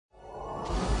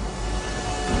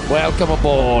Welcome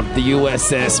aboard the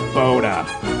USS Boda.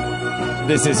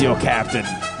 This is your captain,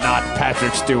 not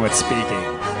Patrick Stewart speaking.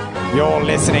 You're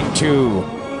listening to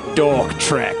Dork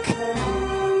Trek.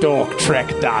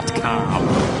 DorkTrek.com.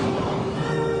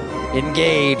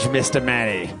 Engage, Mr.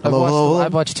 Manny.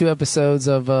 I've watched 2 episodes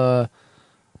of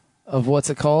what's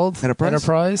it called?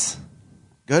 Enterprise?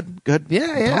 Good.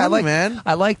 Yeah.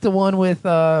 I like the one with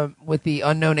the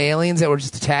unknown aliens that were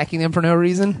just attacking them for no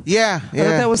reason. Yeah. I thought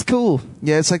that was cool.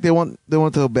 Yeah, it's like they went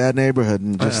to a bad neighborhood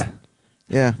and just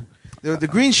the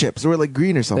green ships. They were like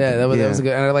green or something. Yeah, that was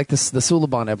good. And I like this. The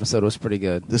Suliban episode was pretty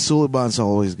good. The Suliban's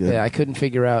always good. Yeah, I couldn't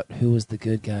figure out who was the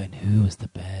good guy and who was the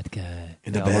bad guy.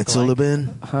 In the bad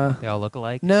Suliban? Huh? They all look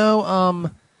alike? No,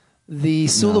 the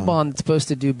Suliban that's supposed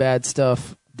to do bad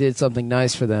stuff did something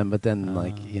nice for them, but then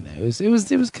it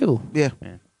was cool. Yeah.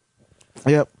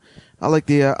 Yep. I like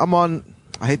the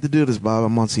I hate to do this, Bob.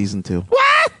 I'm on season 2.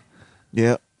 What?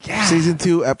 Yep. God. Season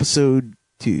 2, episode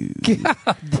 2.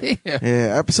 God damn.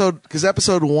 Yeah, episode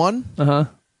 1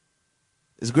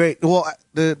 is great. Well,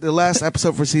 the last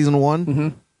episode for season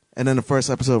 1 and then the first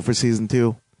episode for season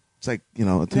 2. It's like, a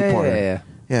 2-parter.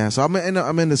 Yeah, so I'm in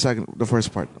the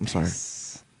first part. I'm sorry.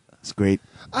 It's great.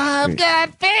 I've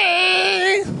got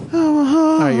faith.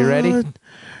 Are you ready?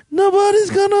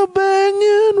 Nobody's gonna bang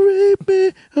and rape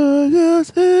me. I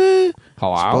just hate.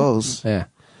 Suppose.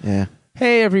 Yeah.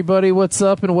 Hey, everybody. What's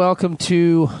up? And welcome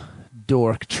to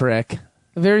Dork Trek.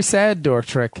 A very sad Dork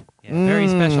Trek. Yeah, very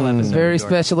special episode. Very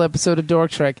special episode of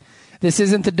Dork Trek. This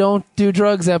isn't the Don't Do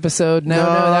Drugs episode. No,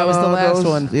 that was the last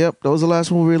one. Yep, that was the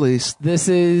last one we released. This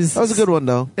is... That was a good one,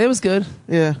 though. It was good.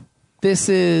 Yeah. This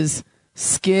is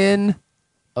Skin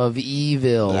of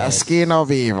Evil. The Skin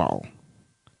of Evil.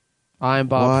 I'm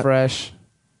Bob Fresh.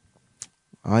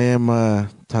 I am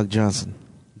Tug Johnson.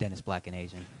 Dennis Black and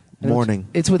Asian. Morning.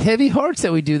 It's with heavy hearts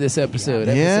that we do this episode.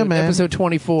 Yeah, man. Episode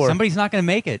 24. Somebody's not going to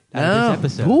make it out of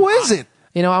this episode. Who is it?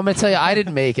 I'm going to tell you, I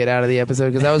didn't make it out of the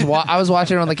episode because I was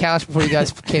watching it on the couch before you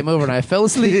guys came over and I fell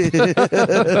asleep.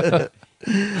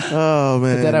 Oh,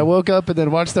 man. But then I woke up and then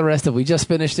watched the rest of it. We just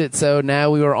finished it, so now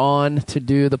we were on to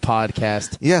do the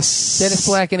podcast. Yes. Dennis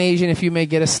Black and Asian, if you may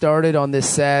get us started on this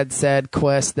sad, sad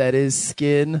quest that is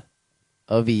Skin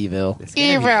of Evil.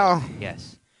 Evil.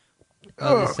 Yes.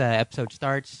 Well, this episode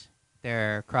starts.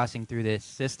 They're crossing through this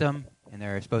system, and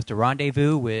they're supposed to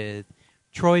rendezvous with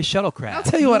Troy's shuttlecraft. I'll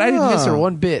tell you what, I didn't miss her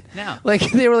one bit. No.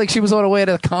 They were like she was on her way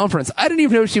to the conference. I didn't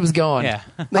even know she was gone. Yeah.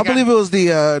 I believe it was the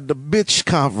bitch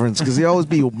conference because they always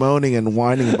be moaning and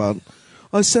whining about,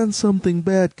 I sent something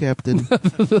bad, Captain.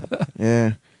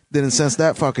 Yeah. Didn't sense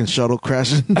that fucking shuttle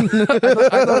crashing. I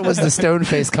thought it was the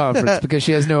Stoneface conference because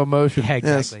she has no emotion. Yeah,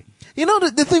 exactly.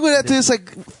 Yes. The thing with that too is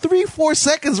like 3-4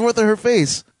 seconds worth of her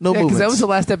face. No movements. Because that was the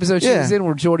last episode she was in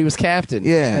where Jordy was captain.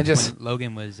 Yeah. And just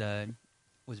Logan was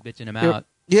bitching him out.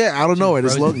 Yeah, I don't know it.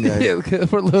 This Logan guy.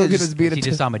 where Logan is being He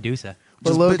just saw Medusa.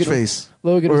 Just bitch face.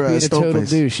 Logan was being a total Stoneface.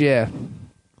 douche, yeah.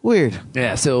 Weird.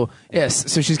 Yeah, so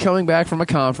she's coming back from a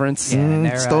conference. Yeah, and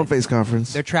Stoneface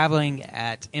conference. They're traveling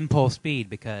at impulse speed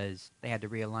because they had to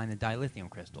realign the dilithium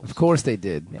crystals. Of course they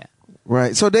did. Yeah.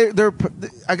 Right. So they're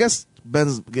I guess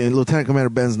Lieutenant Commander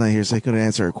Ben's not here, so he couldn't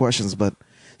answer her questions. But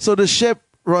so the ship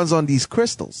runs on these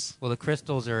crystals. Well, the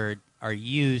crystals are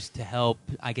used to help,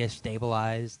 I guess,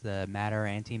 stabilize the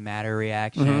matter-antimatter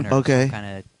reaction or Okay. some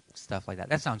kind of stuff like that.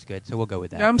 That sounds good, so we'll go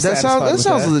with that. Yeah, I'm That satisfied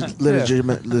sounds with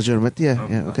that. legitimate.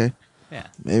 Yeah. Okay. Yeah.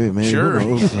 Maybe. Sure.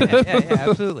 Who knows? Yeah,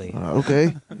 absolutely.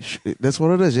 Okay. That's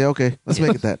what it is. Yeah. Okay. Let's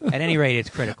make it that. At any rate, it's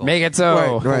critical. Make it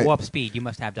so. Right. For warp speed, you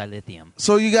must have dilithium.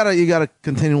 So you gotta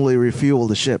continually refuel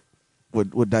the ship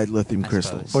with dilithium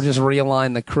crystals. Or just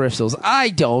realign the crystals. I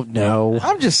don't know.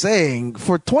 I'm just saying,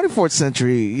 for 24th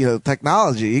century,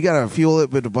 technology, you gotta fuel it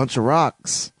with a bunch of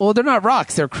rocks, Well, they're not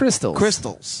rocks. They're crystals.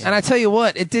 crystals. And I tell you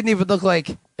what, it didn't even look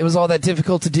like it was all that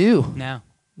difficult to do. No.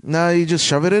 No, you just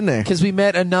shove it in there. Because we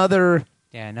met another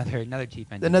Yeah, another chief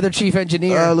engineer. chief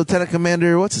engineer. Lieutenant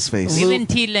Commander, what's his face? Leland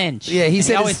T. Lynch. Yeah, he And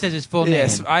said always his- says his full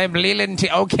Yes, name. I am Leland T.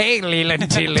 Okay,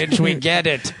 Leland T. Lynch, we get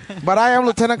it. But I am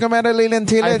Lieutenant Commander Leland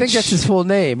T. Lynch. I think that's his full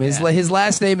name. His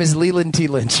last name is Leland T.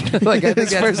 Lynch. Like, I think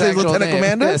His that's first name's actual Lieutenant name.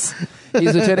 Commander? Yes.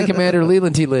 He's Lieutenant Commander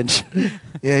Leland T. Lynch.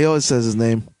 Yeah, he always says his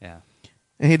name, Yeah.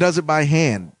 and he does it by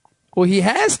hand. Well, he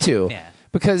has to. Yeah.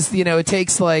 Because, it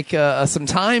takes like some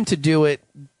time to do it,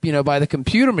 by the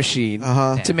computer machine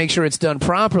to make sure it's done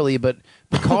properly. But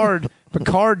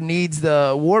Picard needs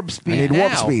the warp speed. I need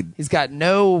warp speed. He's got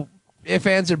no ifs,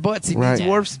 ands, or buts. He needs Right.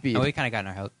 warp speed. Oh, we kind of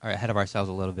got ahead of ourselves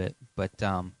a little bit. But,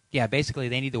 yeah, basically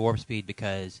they need the warp speed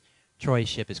because Troy's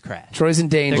ship has crashed. Troy's in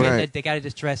danger. Right. They got a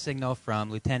distress signal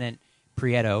from Lieutenant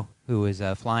Prieto, who was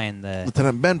flying the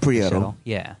Lieutenant Ben Prieto. shuttle.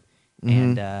 Yeah.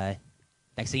 And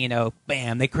next thing you know,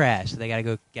 bam, they crash. So they got to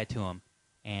go get to him.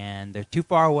 And they're too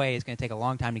far away. It's going to take a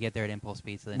long time to get there at impulse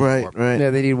speed. So they need warp. Right.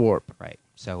 Yeah, they need warp. Right.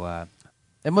 So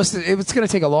It's going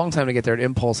to take a long time to get there at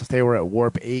impulse if they were at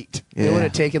warp 8. Yeah. It would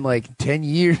have taken like 10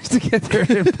 years to get there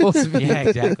at impulse. yeah,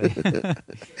 exactly.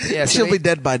 Yeah, She'll be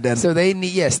dead by then. So they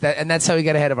need and that's how we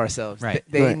got ahead of ourselves. Right.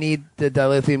 They Right. need the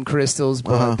dilithium crystals,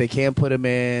 but they can't put them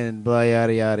in. Blah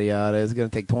yada yada yada. It's going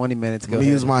to take 20 minutes. Go Let me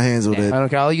ahead. use my hands with it. I don't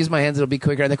care. I'll use my hands. It'll be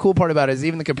quicker. And the cool part about it is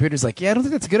even the computer's like, yeah, I don't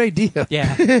think that's a good idea.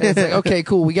 Yeah. And it's like, okay,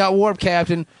 cool. We got warp,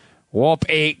 Captain. Warp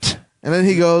 8. And then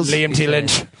he goes, Liam T.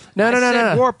 Lynch. No. I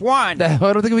said warp 1. I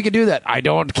don't think we can do that. I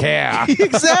don't care.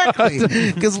 exactly.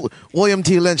 Because William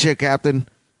T. Lynch here, Captain.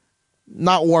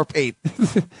 Not warp 8.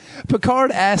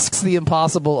 Picard asks the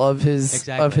impossible of his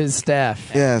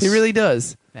staff. Yes. He really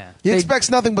does. Yeah. He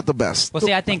expects nothing but the best. Well,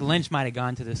 see, I think Lynch might have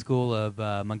gone to the school of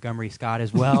Montgomery Scott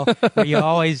as well, where you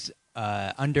always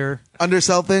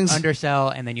Undersell things? undersell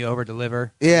and then you over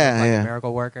deliver. Yeah, like yeah. a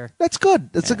miracle worker. That's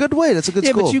good. That's a good way. That's a good Yeah,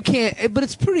 school. but you can't. But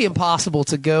it's pretty impossible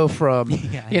to go from,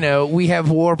 Yeah, I know, we have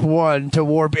warp 1 to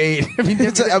warp 8. I mean,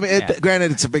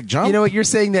 Granted, it's a big jump. you know what you're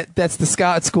saying that's the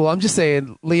Scott school. I'm just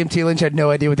saying Liam T. Lynch had no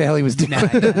idea what the hell he was doing. Nah,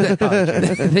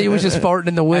 He was just farting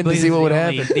in the I wind to believe see this what is would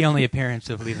the happen. The only appearance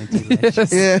of Leland T.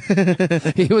 Lynch.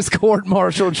 yeah. He was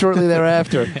court-martialed shortly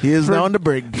thereafter. He is now on the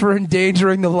brig. For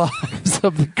endangering the lives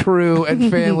of the crew and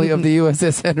family of the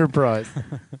USS Enterprise.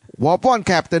 Warp 1,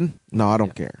 Captain. No, I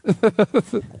don't care.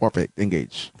 Warp 8,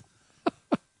 engage.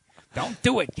 Don't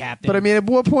do it, Captain. But I mean, at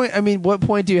what point? What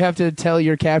point do you have to tell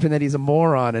your captain that he's a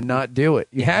moron and not do it?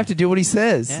 You have to do what he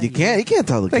says. Yeah. You can't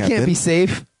tell the That captain. can't be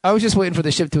safe. I was just waiting for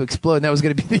the ship to explode, and that was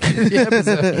going to be the end of the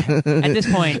episode. At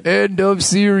this point, End of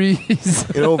series.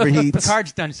 It overheats.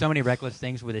 Picard's done so many reckless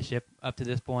things with his ship up to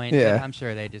this point. Yeah. that I'm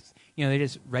sure they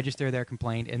just register their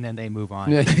complaint and then they move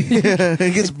on. Yeah.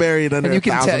 It gets buried under And you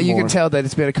can 1,000 tell. You more. can tell that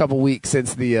it's been a couple weeks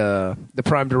since the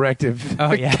Prime Directive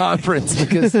Oh, yeah. conference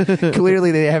because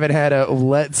clearly they haven't had a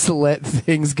let's let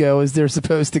things go as they're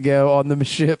supposed to go on the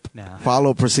ship. No.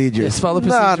 Follow procedures. Yes, follow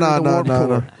procedure with the warp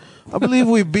core. I believe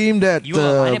we beamed at. You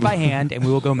will align it by hand and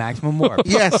we will go maximum warp.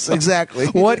 Yes, exactly.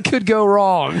 What could go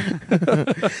wrong?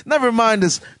 Never mind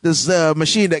this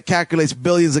machine that calculates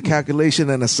billions of calculation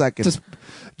in a second.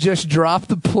 Just drop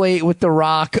the plate with the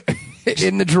rock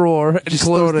in the drawer and Just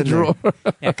close throw it the in there. drawer.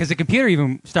 Yeah, because the computer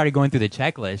even started going through the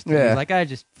checklist. Yeah. He's like, I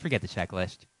just forget the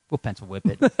checklist. We'll pencil whip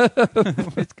it.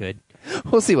 It's good.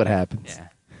 We'll see what happens.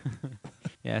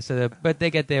 Yeah. Yeah. But they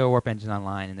get their warp engine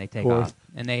online and they take Course. off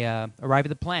and they arrive at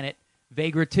the planet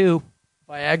Vagra 2.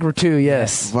 Viagra 2,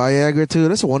 yes. Viagra 2.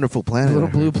 That's a wonderful planet. Little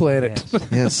blue planet.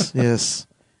 Yes. Yes.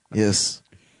 Yes,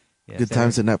 Good they're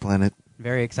times in that planet.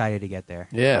 Very excited to get there.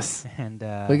 Yes. And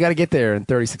We got to get there in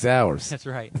 36 hours. that's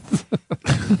right.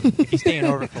 If you stay in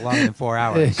orbit for longer than 4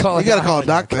 hours. Call You gotta call a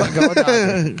doctor. Call a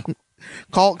doctor.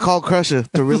 Call Crusher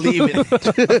to relieve it.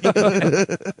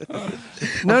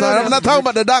 No, I'm not talking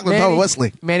about the doctor. I'm talking Manny, about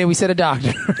Wesley. Manny, we said a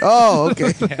doctor. Oh,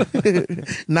 okay.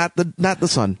 Not the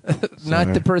son.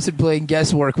 Not the person playing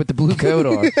guesswork with the blue coat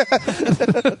on.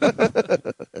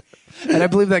 And I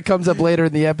believe that comes up later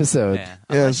in the episode. Yeah.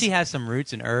 Unless Yes. she has some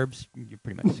roots and herbs, you're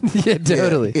pretty much Yeah,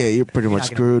 totally. Yeah, you're pretty you're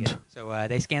much not gonna make screwed. it. So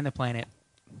they scan the planet,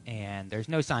 and there's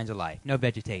no signs of life, no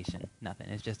vegetation, nothing.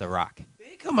 It's just a rock.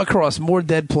 They come across more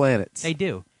dead planets. They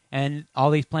do, and all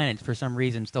these planets, for some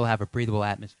reason, still have a breathable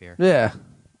atmosphere. Yeah.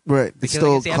 Right. It's Because I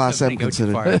still guess the Class episode M wouldn't go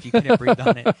too far considered. if you couldn't breathe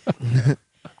on it.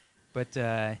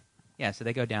 But yeah, so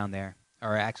they go down there,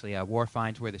 or actually, Worf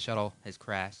finds where the shuttle has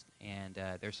crashed, and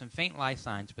there's some faint life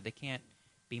signs, but they can't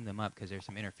beam them up because there's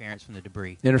some interference from the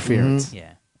debris. Interference.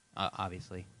 Yeah,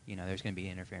 obviously, there's going to be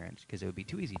interference because it would be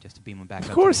too easy just to beam them back up.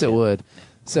 Of course to it the ship. would.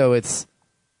 So it's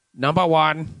number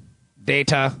 1,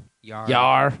 Data,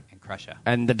 Yar, and Crusher.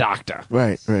 and the doctor.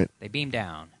 Right. They beam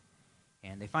down,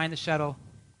 and they find the shuttle,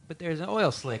 but there's an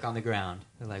oil slick on the ground.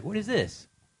 They're like, what is this?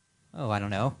 Oh, I don't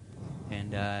know.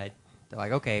 And they're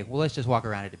like, okay, well, let's just walk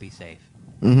around it to be safe.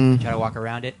 Mm-hmm. They try to walk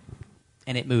around it,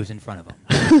 and it moves in front of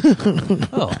them.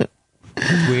 Oh,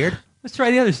 that's weird. Let's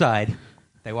try the other side.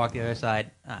 They walk the other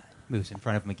side. It moves in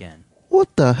front of them again.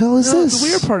 What the hell is No, this? the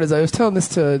weird part is I was telling this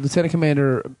to Lieutenant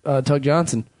Commander Tug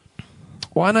Johnson.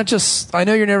 Why not just? I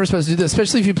know you're never supposed to do this,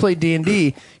 especially if you play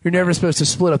D&D. You're never supposed to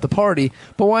split up the party.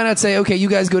 But why not say, okay, you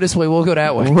guys go this way, we'll go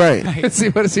that way. Right. see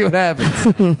what happens.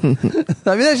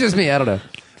 I mean, that's just me. I don't know.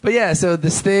 But yeah, so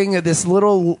this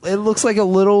little, it looks like a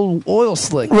little oil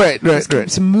slick. Right. Just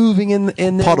keeps moving in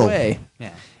their Puddle. way.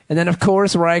 Yeah. And then, of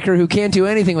course, Riker, who can't do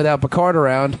anything without Picard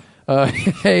around,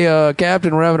 Hey,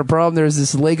 Captain, we're having a problem. There's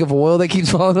this lake of oil that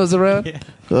keeps following us around. Yeah.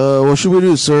 What should we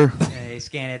do, sir? They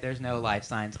scan it. There's no life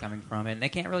signs coming from it. And they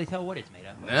can't really tell what it's made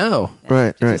of. No.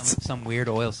 Right, Just right. Some weird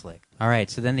oil slick. All right,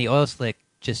 so then the oil slick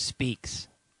just speaks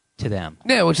to them.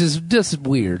 Yeah, which is just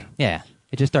weird. Yeah.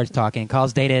 It just starts talking.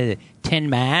 Calls Data Tin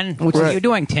Man. What Right. are you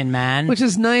doing, Tin Man? Which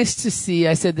is nice to see.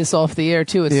 I said this off the air,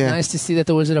 too. It's Yeah. nice to see that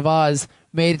The Wizard of Oz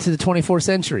made it to the 24th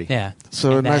century. yeah.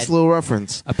 So a And nice that little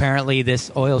reference. Apparently,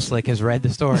 this oil slick has read the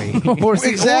story. Or seen-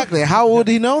 Exactly. How would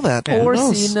he know that? Or Who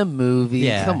knows? seen the movie.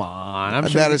 Yeah. Come on. I'm I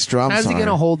sure. bet it's true. I'm How's he sorry. going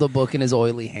to hold the book in his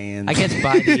oily hands? I guess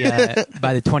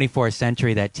by the 24th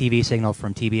century, that TV signal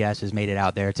from TBS has made it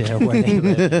out there to where they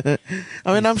live.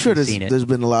 I mean, I'm sure You've seen it. there's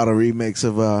been a lot of remakes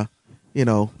of,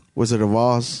 Wizard of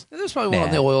Oz. There's probably one on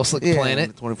Yeah. the oil slick Yeah, planet.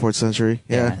 in the 24th century.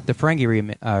 Yeah. The Ferengi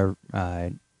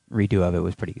redo of it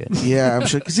was pretty good. Yeah, I'm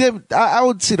sure. Because yeah, I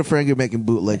would see the Ferengi making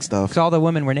bootleg stuff. Because all the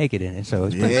women were naked in it, so it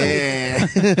was pretty Yeah.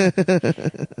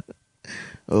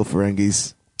 Oh,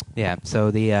 Ferengis. Yeah,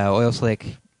 so the oil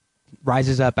slick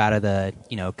rises up out of the,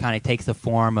 kind of takes the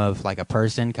form of like a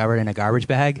person covered in a garbage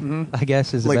bag, I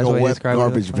guess is the Like best a way to wet describe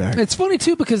garbage it. bag. It's funny,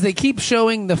 too, because they keep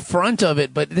showing the front of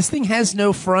it, but this thing has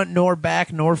no front, nor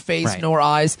back, nor face, Right. nor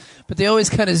eyes. But they always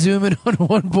kind of zoom in on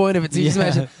one point of it. So you just Yeah.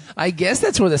 imagine, I guess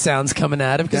that's where the sound's coming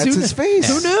out of. 'Cause That's who his kn- face.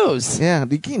 Who knows? Yeah,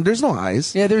 there's no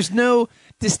eyes. Yeah, there's no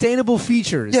disdainable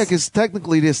features. Yeah, because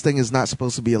technically this thing is not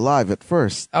supposed to be alive at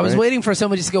first. I was right? waiting for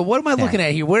somebody to go, what am I looking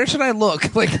at here? Where should I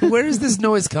look? Like, where is this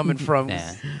noise coming from?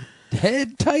 Yeah.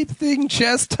 Head type thing?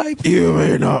 Chest type thing? You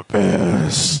may not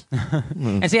pass.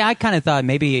 And see, I kind of thought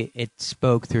maybe it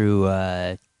spoke through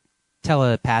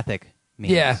telepathic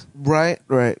means. Yeah. Right.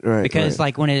 Because right.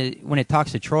 like when it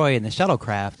talks to Troy in the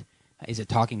shuttlecraft, is it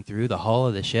talking through the hull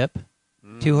of the ship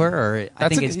to her, or I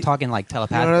That's think a- it's talking like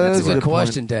telepathically? No, That's That's a a good good point.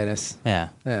 question, Dennis. Yeah,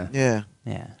 Yeah. Yeah.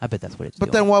 yeah. I bet that's what it's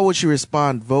But doing. then why would she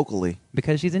respond vocally?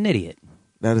 Because she's an idiot.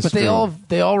 That is But true.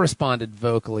 they all responded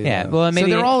vocally. Yeah, though. well, maybe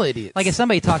so they're all idiots. Like if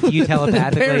somebody talked to you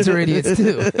telepathically, Parents are idiots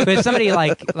too. But if somebody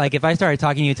like if I started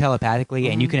talking to you telepathically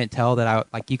and you couldn't tell that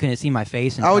you couldn't see my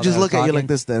face, and I would tell just that look at you talking- like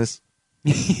this, Dennis.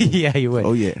 Yeah, you would.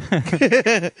 Oh, yeah.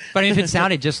 But I mean, if it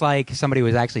sounded just like somebody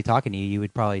was actually talking to you, you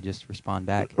would probably just respond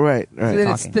back. Right. So then,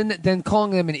 it's, Talking. then calling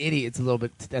them an idiot is a little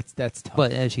bit. That's tough.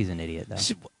 But she's an idiot, though.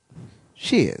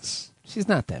 She is. She's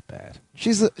not that bad.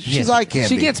 She's Yes. eye candy.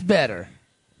 She gets better.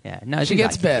 Yeah, no, She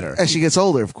gets better. As she gets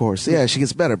older, of course. Yeah, she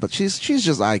gets better, but she's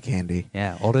just eye candy.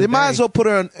 Yeah, older. They than might Barry. as well put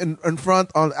her in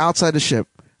front on outside the ship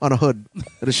on a hood of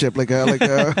the ship like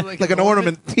an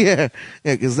ornament. Yeah,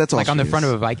 because that's all. like on she the front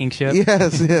is. of a Viking ship.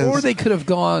 Yes. Or they could have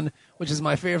gone, which is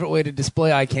my favorite way to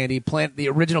display eye candy, the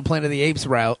original Planet of the Apes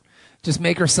route. Just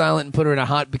make her silent and put her in a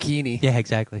hot bikini. Yeah,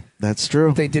 exactly. That's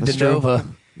true. They did That's to true. Nova.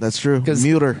 That's true. Because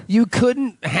Mute her. you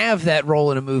couldn't have that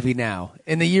role in a movie now.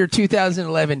 In the year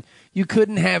 2011, you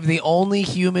couldn't have the only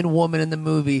human woman in the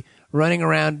movie running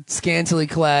around scantily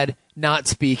clad, not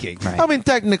speaking. Right. I mean,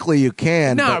 technically you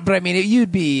can. No, but I mean,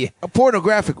 you'd be. a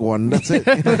pornographic one. That's it.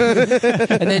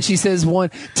 And then she says one,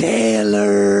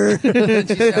 Taylor.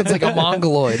 She sounds like a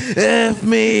mongoloid. F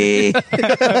me.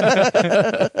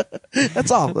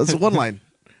 That's all. That's one line.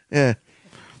 Yeah.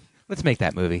 Let's make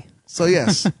that movie. So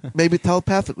yes, maybe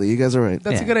telepathically. You guys are right.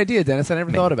 That's Yeah. a good idea, Dennis. I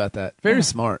never thought about that. Very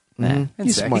smart. Nah. And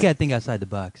He's sexy. smart. You got to think outside the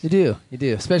box. You do.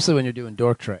 Especially when you're doing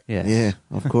Dork Trek. Yes. Yeah,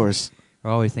 of course.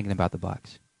 We're always thinking about the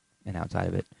box and outside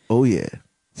of it. Oh yeah.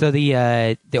 So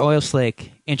the oil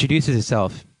slick introduces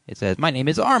itself. It says, "My name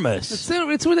is Armus." It's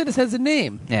weird that it has a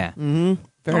name. Yeah, Mm-hmm.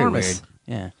 very Armus. weird.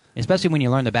 Yeah, especially when you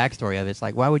learn the backstory of it. It's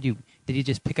like, why would you? Did he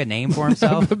just pick a name for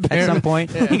himself at some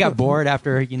point? He got bored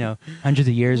after hundreds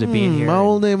of years of being here. I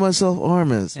will name myself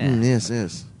Armus. Yeah.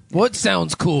 Yes. What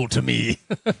sounds cool to me?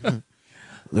 Let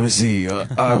me see.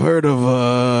 I've heard of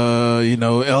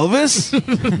Elvis.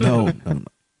 no.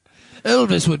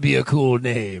 Elvis would be a cool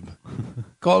name.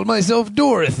 Call myself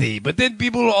Dorothy, but then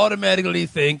people will automatically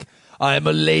think I'm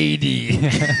a lady.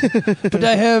 But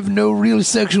I have no real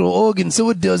sexual organs,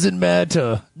 so it doesn't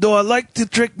matter. Though I like to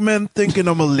trick men thinking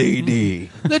I'm a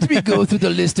lady. Let me go through the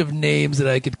list of names that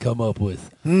I could come up with.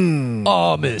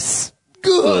 Armus.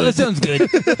 Good. Oh, that sounds good.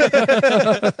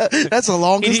 That's a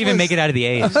long. He didn't even make it out of the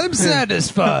A's. I'm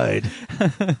satisfied.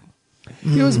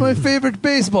 He was my favorite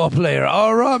baseball player,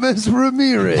 Aramis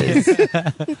Ramirez.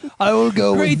 I will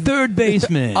go Great with third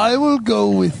baseman. I will go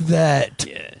with that.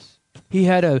 Yes. He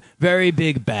had a very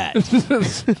big bat.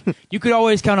 You could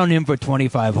always count on him for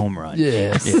 25 home runs.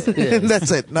 Yes. yes.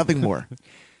 That's it. Nothing more.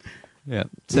 Yeah.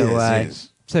 So, Yes.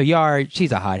 so Yar,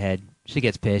 she's a hothead. she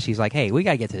gets pissed. She's like, "Hey, we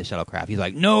gotta get to the shuttlecraft." He's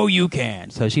like, "No, you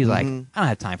can't." So she's like, "I don't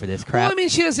have time for this crap." Well, I mean,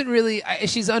 she doesn't really.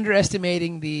 She's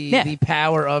underestimating the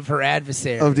power of her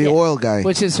adversary, Of the oil guy.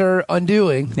 which is her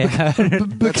undoing. Yeah.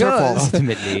 That's her fault.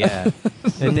 Ultimately, yeah.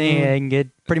 And they can get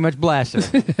pretty much blasted.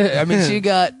 I mean, she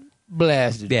got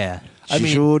blasted. Yeah. I She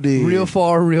mean, sure did. real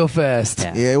far, real fast.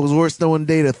 Yeah. Yeah, it was worse than when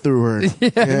Data threw her.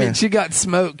 I mean, she got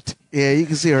smoked. Yeah, you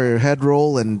can see her head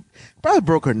roll and probably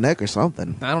broke her neck or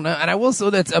something. I don't know. And I will say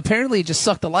that apparently it just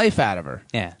sucked the life out of her.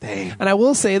 Yeah. Dang. And I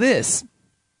will say this: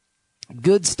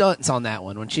 good stunts on that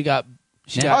one when she got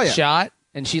Yeah. Oh, yeah. shot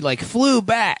and she like flew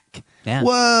back. Yeah.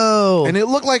 Whoa! And it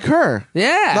looked like her.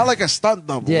 yeah, Not like a stunt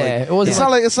double. Yeah, Like, it wasn't it's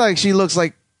not like it's like she looks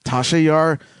like Tasha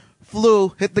Yar. Flew,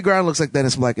 hit the ground, looks like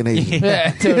Dennis Black and Asian.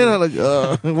 yeah, You totally.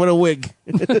 know, like, what a wig.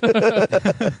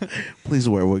 Please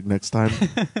wear a wig next time.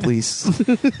 Please.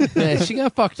 Yeah, she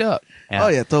got fucked up. Yeah. Oh,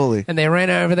 yeah, totally. And they ran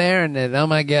over there and then, oh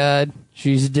my god,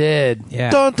 she's dead. Yeah.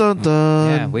 Dun, dun, dun.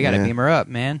 Yeah, we got to beam her up,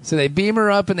 man. So they beam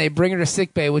her up and they bring her to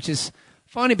sickbay, which is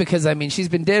funny because I mean she's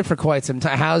been dead for quite some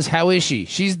time. How is she?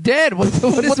 She's dead. What do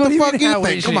What the you fuck mean, you how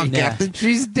think? is Come she? on, Yeah. Captain.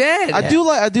 She's dead. I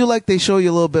do like they show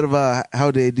you a little bit of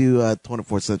how they do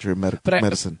 24th century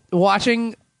medicine.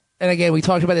 Watching, and again, we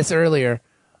talked about this earlier.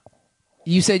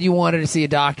 You said you wanted to see a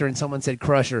doctor, and someone said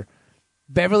crush her.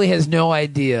 Beverly has no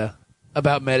idea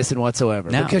about medicine whatsoever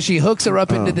No. because she hooks her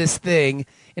up into this thing,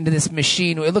 into this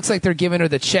machine. It looks like they're giving her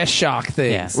the chest shock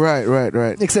things. Yeah.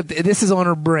 Right. Except this is on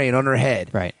her brain, on her head.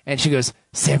 Right. And she goes,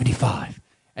 75.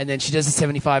 And then she does the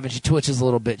 75 and she twitches a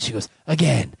little bit. She goes,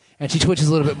 again. And she twitches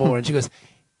a little bit more and she goes,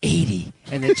 80.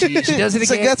 And then she does it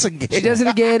It's like, again. that's again. She does it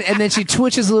again and then she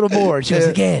twitches a little more and she goes, Yeah.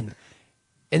 again.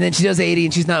 And then she does 80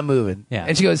 and she's not moving. Yeah.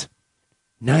 And she goes,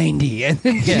 90. And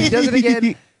then she does it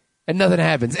again and nothing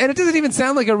happens. And it doesn't even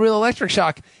sound like a real electric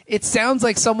shock. It sounds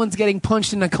like someone's getting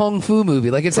punched in a kung fu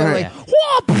movie. Like it sounds Right.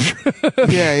 like,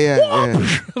 whoop! Yeah.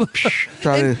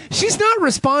 Try And to she's not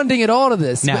responding at all to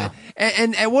this. No. But-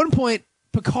 and at one point,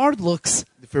 Picard looks.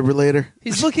 defibrillator.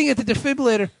 He's looking at the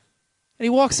defibrillator, and he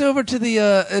walks over to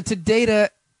the to Data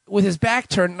with his back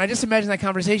turned. And I just imagine that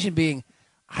conversation being,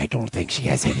 "I don't think she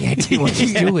has any idea what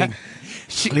she's doing.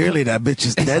 Clearly, that bitch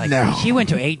is dead now. She went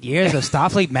to 8 years of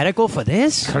Starfleet Medical for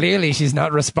this? Clearly, she's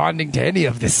not responding to any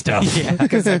of this stuff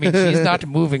because I mean, she's not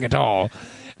moving at all."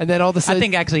 And then all of a I sudden,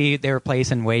 think actually they were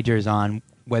placing wagers on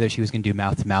whether she was going to do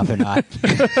mouth to mouth or not.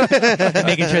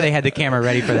 Making sure they had the camera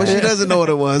ready for But she that. doesn't know what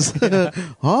it was.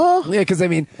 Huh? yeah, because I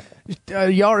mean,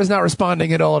 Yar is not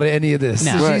responding at all to any of this.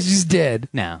 No. So Right. she's just dead.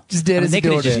 No. Just dead I mean, as they a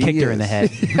could have just doornail. kicked her in the head.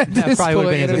 that this probably would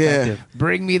have been as point, yeah. effective.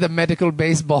 Bring me the medical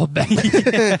baseball bat.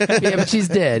 Yeah, but she's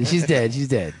dead. She's dead. She's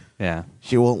dead. Yeah.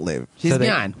 She won't live. She's so they-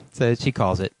 gone. So she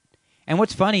calls it. And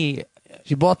what's funny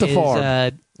She bought the is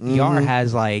farm. Yar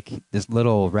has like this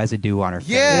little residue on her face.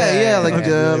 Yeah, like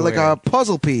okay. like a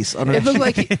puzzle piece. On her. It looked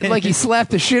like he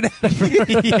slapped the shit out of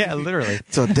her. yeah, literally.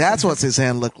 So that's what his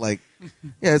hand looked like.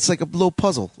 Yeah, it's like a little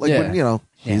puzzle. Like Yeah. when, you know,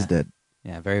 she's Yeah. dead.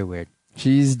 Yeah, very weird.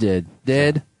 She's dead.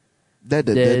 Dead. Dead.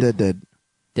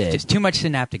 Dead. Just too much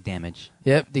synaptic damage.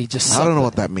 Yep. He just. I don't know sucked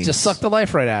what that means. Just sucked the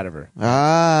life right out of her.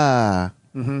 Ah.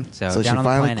 So, So she down on the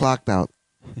finally planet. clocked out.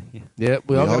 Yep.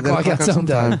 We all got to clock out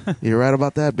sometime. You're right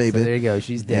about that, So baby. there you go.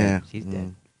 She's dead. Yeah. She's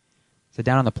dead. So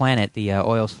down on the planet, the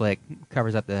oil slick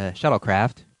covers up the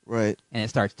shuttlecraft, Right. and it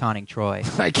starts taunting Troy.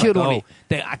 I killed Like, one.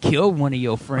 "Oh, I killed one of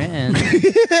your friends,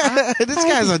 This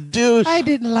guy's a douche. I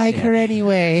didn't like her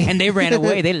anyway. and they ran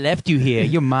away. They left you here.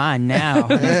 You're mine now."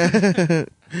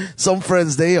 Some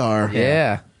friends they are.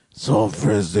 Yeah. Some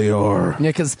friends they are. Yeah,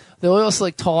 because the oil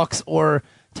slick talks or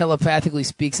telepathically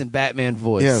speaks in Batman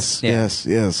voice. Yes, Yeah.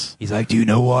 yes. He's like, "Do you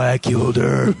know why I killed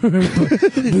her?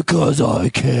 Because I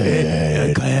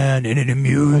can. I can, and it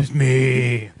amused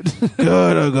me.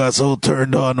 God, I got so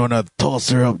turned on when I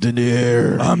tossed her up in the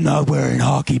air. I'm not wearing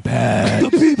hockey pads."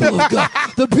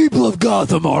 The people of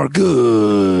Gotham are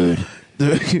good.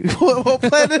 What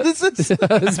planet is this?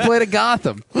 It's planet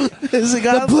Gotham. Is it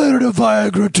got planet of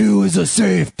Viagra 2 is a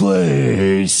safe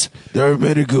place. There are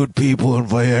many good people in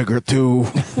Viagra too.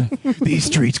 These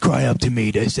streets cry up to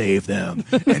me to save them,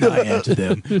 and I answer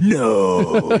them,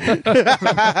 "No."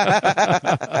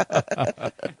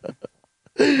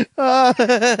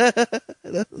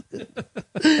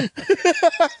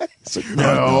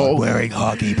 No. Wearing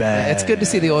hockey pads. It's good to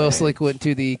see the oil slick went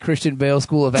to the Christian Bale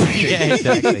School of Acting. Yeah,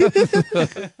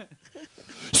 exactly.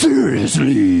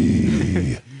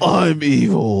 Seriously, I'm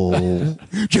evil.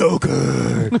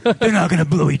 Joker, they're not gonna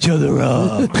blow each other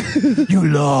up. You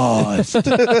lost.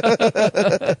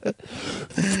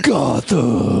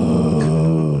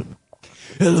 Gotham.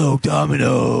 Hello,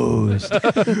 Domino's.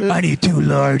 I need 2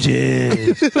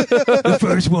 larges. The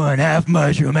first one, half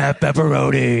mushroom, half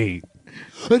pepperoni.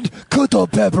 And cut the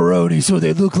pepperoni so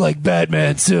they look like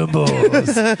Batman symbols.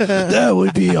 That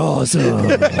would be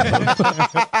awesome.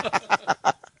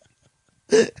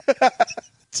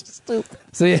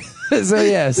 So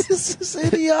yes. This is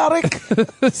idiotic.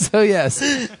 So yes,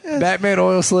 Batman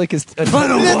Oil Slick is. I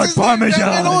don't want Parmesan.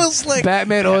 Batman Oil Slick.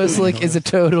 Batman Oil Slick is a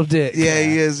total dick. Yeah,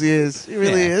 he is. He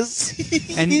really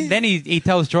is. And then he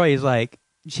tells Joy, he's like,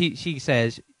 she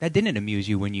says, that didn't amuse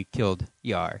you when you killed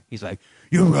Yar. He's like,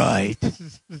 You're right.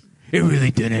 It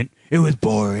really didn't. It was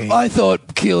boring. I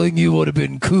thought killing you would have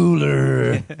been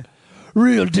cooler.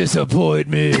 Real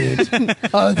disappointment.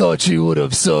 I thought you would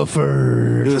have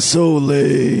suffered. It was so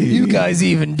late. You guys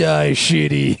even die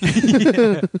shitty.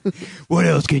 What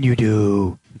else can you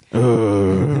do?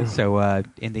 So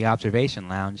in the observation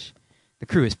lounge, the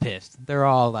crew is pissed. They're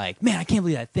all like, man, I can't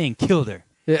believe that thing killed her.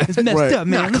 Yeah. It's messed Right. up,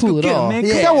 man. Not Let's cool go at get him, all. man.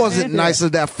 Yeah, Come that on, wasn't man. nice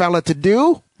of that fella to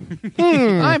do.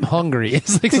 I'm hungry.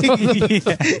 It's like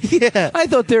Yeah. I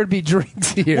thought there'd be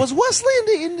drinks here. Was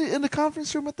Wesley in the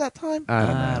conference room at that time? I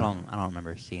don't know. I don't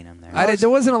remember seeing him there. There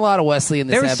wasn't a lot of Wesley in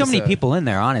this There were so many episode. people in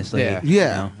there, honestly. Yeah.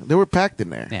 Yeah, You know? they were packed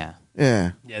in there. Yeah.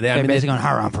 Yeah. Yeah, They're basically going,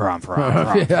 haram, haram, haram,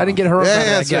 haram. I didn't get her up by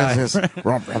Yes, that guy. yes,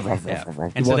 yes.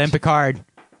 Yeah. And so then Picard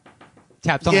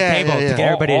taps on the Yeah, table yeah, yeah. to get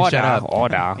everybody to shut up.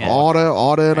 Order. Yeah.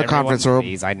 Order in the conference room.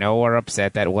 Please, I know we're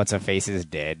upset that What's-Her-Face is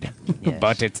dead, Yes.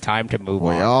 but it's time to move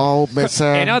on. Well, Miss.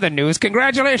 In other news,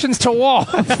 congratulations to Wolf.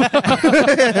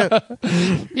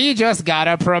 He just got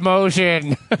a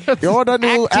promotion. You're the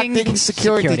new acting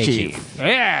security chief.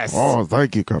 Yes. Oh,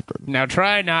 thank you, Captain. Now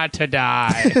try not to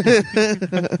die.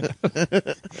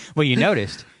 Well, you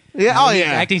noticed. Yeah. Oh, The yeah.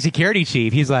 acting security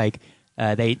chief, he's like,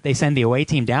 they send the away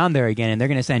team down there again, and they're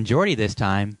going to send Geordi this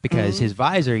time because his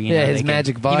visor, you Yeah, know, his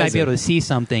magic he might visor. be able to see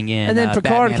something in. And then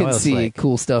Picard Batman can Oil see Slick.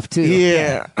 cool stuff too.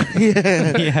 Yeah.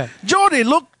 Yeah. Yeah. Jordy,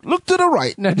 look to the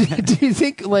right. Now, do you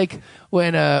think like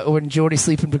when Geordi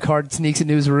sleeping, Picard sneaks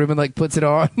into his room and like puts it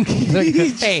on? Like,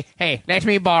 hey, let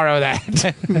me borrow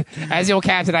that. As your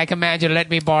captain, I command you to let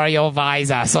me borrow your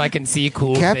visor so I can see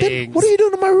cool Captain, things. what are you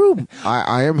doing in my room?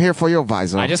 I am here for your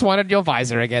visor. I just wanted your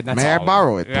visor again. That's May I all.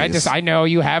 borrow it, please? I know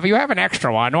you have an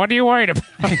extra one. What are you worried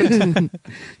about?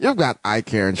 You've got eye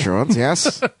care insurance,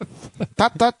 yes?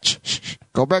 Tut. Shh.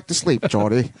 Go back to sleep,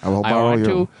 Jordy. I will borrow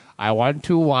you. I want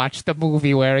to watch the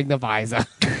movie wearing the visor.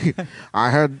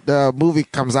 I heard the movie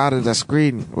comes out of the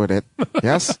screen with it.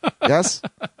 Yes? Yes?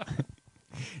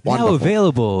 Now Wonderful.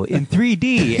 available in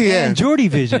 3D Yeah. and Geordi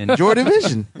Vision. Jordy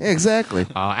Vision. Exactly.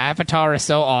 Avatar is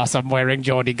so awesome wearing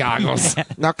Geordi goggles.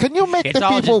 Now, can you make It's the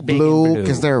all people just big and blue blue.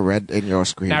 because they're red in your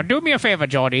screen? Now do me a favor,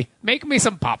 Geordi. Make me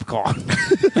some popcorn.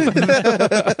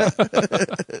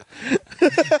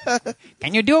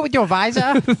 Can you do it with your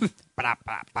visor?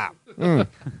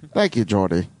 Thank you,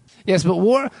 Jordy. yes, but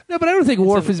but I don't think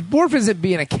Worf isn't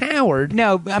being a coward.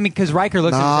 No, I mean, because Riker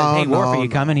looks at him and says, hey, Worf, No, are you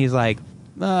coming? He's like,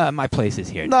 my place is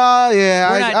here. No,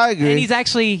 yeah, We're not- I agree. And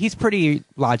he's pretty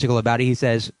logical about it. He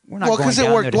says, we're not Well, going 'cause it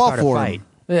down worked there to well start a for fight. him.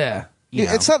 Yeah. You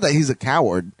know. It's not that he's a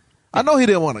coward. I know he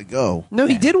didn't want to go No,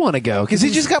 he did want to go because he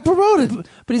just got promoted.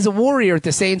 but he's a warrior at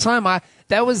the same time.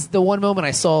 That was the one moment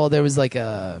I saw there was like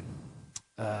a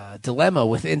dilemma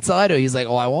with Insido. He's like,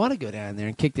 "Oh, I want to go down there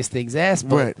and kick this thing's ass,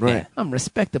 but Right. I'm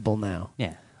respectable now.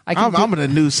 Yeah. I'm the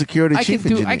new security I chief could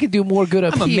do. engineer. I could do more good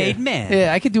up I'm a here. made man.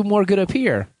 Yeah, I could do more good up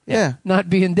here. Yeah. Not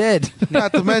being dead.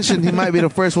 Not to mention, he might be the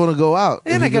first one to go out.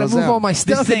 And if I he got to goes move down. all my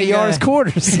stuff thing, into Yara's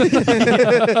quarters.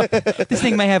 This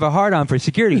thing may have a hard-on for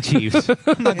security chiefs.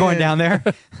 I'm not going down there.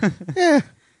 Yeah,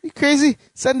 you crazy?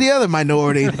 Send the other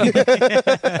minority.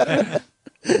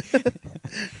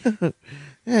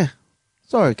 Yeah.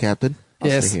 Sorry, Captain. I'll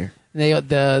yes. stay here.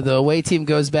 The away team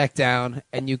goes back down,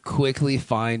 and you quickly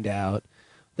find out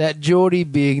that Geordi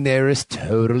being there is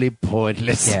totally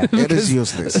pointless. Yeah. It is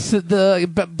useless. The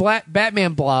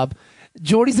Batman blob,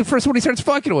 Geordi's the first one he starts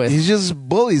fucking with. He just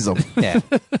bullies them. Yeah.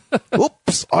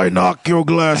 Oops, I knock your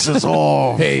glasses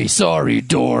off. Hey, sorry,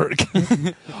 dork.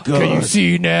 Can you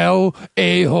see now,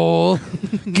 a-hole?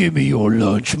 Give me your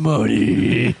lunch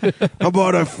money. How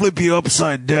about I flip you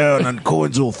upside down and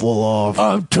coins will fall off?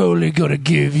 I'm totally gonna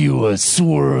give you a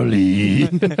swirly.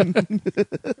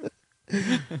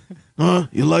 Huh?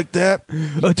 You like that?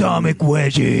 Atomic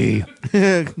wedgie.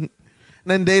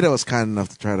 Then Data was kind enough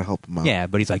to try to help him out. Yeah,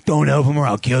 but he's like, don't help him or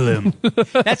I'll kill him.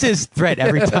 That's his threat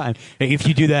every time. Hey, if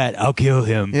you do that, I'll kill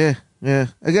him. Yeah. Yeah.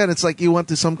 Again, it's like you went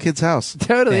to some kid's house.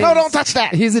 Totally. No, don't touch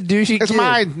that. He's a douchey It's kid.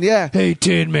 mine. Yeah. Hey,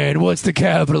 Tin Man, what's the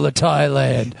capital of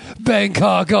Thailand?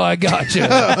 Bangkok. Oh, I got you.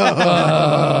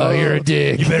 You're a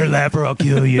dick. You better laugh or I'll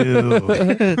kill you.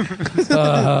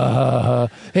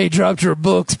 Hey, dropped your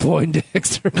books,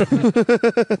 Poindexter.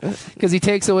 Because he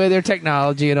takes away their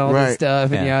technology and all this Right.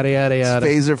 stuff and yada, yada, His yada.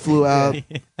 phaser flew out.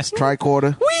 His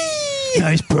tricorder.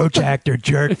 Nice protractor,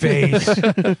 jerk face.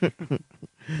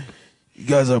 You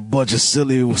guys are a bunch of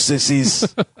silly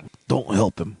sissies. Don't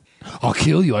help him. I'll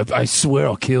kill you. I swear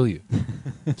I'll kill you.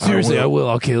 Seriously, I will.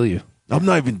 I'll kill you. I'm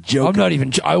not even joking. I'm not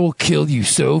even. I will kill you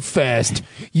so fast.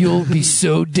 You'll be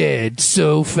so dead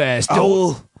so fast. I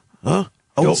will. Huh?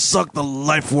 I will suck the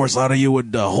life force out of you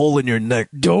with the hole in your neck.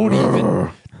 Don't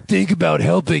even think about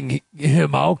helping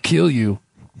him. I'll kill you.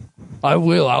 I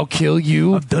will. I'll kill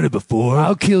you. I've done it before.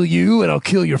 I'll kill you, and I'll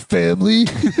kill your family,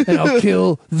 and I'll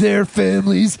kill their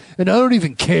families, and I don't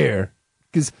even care,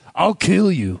 because I'll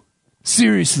kill you.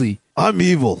 Seriously. I'm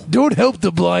evil. Don't help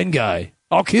the blind guy.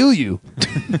 I'll kill you.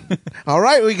 All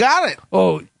right, we got it.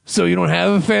 Oh, so you don't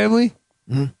have a family?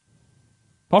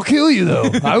 I'll kill you,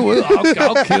 though. I will.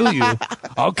 I'll kill you.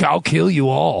 I'll kill you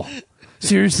all.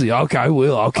 Seriously, I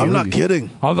will. I'll kill you. I'm not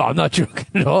kidding. I'm not joking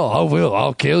at all. I will.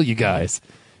 I'll kill you guys.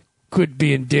 Quit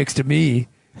being dicks to me.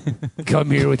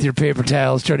 Come here with your paper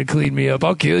towels trying to clean me up.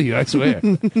 I'll kill you. I swear.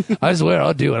 I swear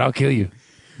I'll do it. I'll kill you.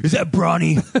 Is that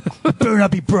Brawny? It better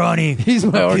not be Brawny. He's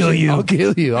my I'll kill arch- you. I'll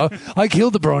kill you. I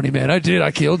killed the brawny man. I did.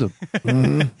 I killed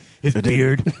him. His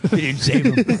beard. He didn't save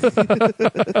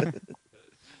him.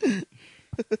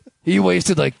 He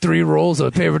wasted like 3 rolls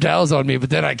of paper towels on me, but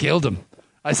then I killed him.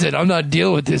 I said, I'm not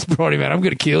dealing with this, brawny man. I'm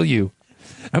going to kill you.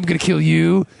 I'm going to kill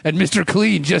you and Mr.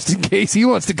 Clean just in case he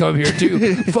wants to come here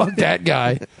too. Fuck that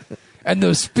guy. And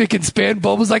those spick and span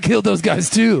bubbles, I killed those guys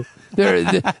too. They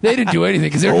didn't do anything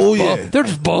because they're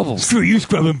just bubbles. Screw you,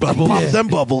 scrubbing bubble. Pop them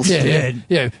bubbles.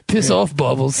 Yeah. Piss off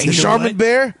bubbles. The Charmin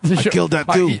Bear? I killed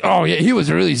that too. He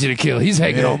was really easy to kill. He's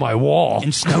hanging on my wall.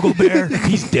 And Snuggle Bear,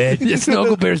 he's dead. Yeah,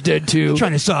 Snuggle Bear's dead too.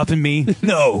 Trying to soften me.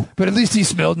 No. But at least he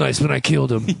smelled nice when I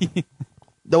killed him.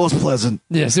 That was pleasant.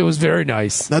 Yes, it was very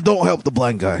nice. Now don't help the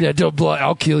blind guy. Yeah,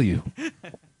 I'll kill you.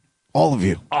 All of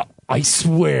you. I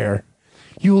swear.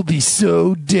 You will be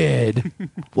so dead.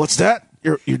 What's that?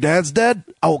 Your dad's dead?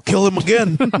 I will kill him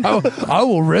again. I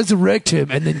will resurrect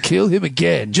him and then kill him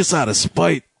again. Just out of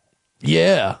spite.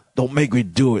 Yeah. Don't make me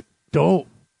do it. Don't.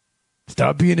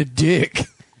 Stop being a dick.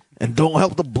 And don't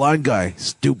help the blind guy,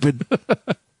 stupid.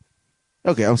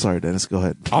 Okay, I'm sorry, Dennis. Go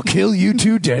ahead. I'll kill you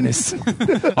too, Dennis.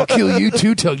 I'll kill you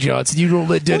too, Tug Johnson. You don't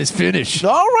let Dennis finish.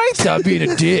 All right. Stop being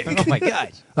a dick. Oh my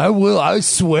gosh. I will. I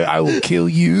swear I will kill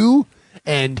you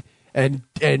and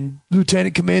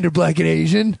Lieutenant Commander Black and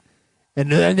Asian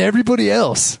and everybody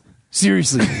else.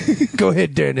 Seriously. Go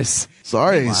ahead, Dennis.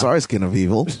 Sorry, Skin of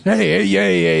Evil.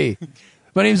 Hey.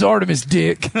 My name's Artemis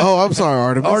Dick. Oh, I'm sorry,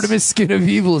 Artemis. Artemis Skin of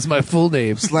Evil is my full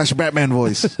name. / Batman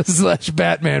voice. /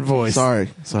 Batman voice. Sorry.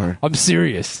 I'm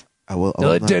serious. I will. Now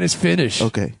let Dennis finish.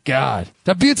 Okay. God.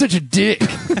 Stop being such a dick.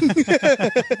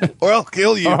 Or I'll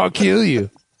kill you. Or I'll kill you.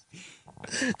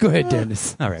 Go ahead,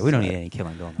 Dennis. All right, we don't need any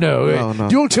killing going on. No. No.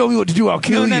 You don't tell me what to do, I'll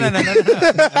kill you. No.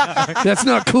 That's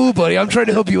not cool, buddy. I'm trying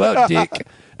to help you out, dick.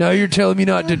 Now you're telling me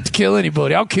not to kill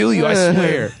anybody. I'll kill you, I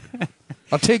swear.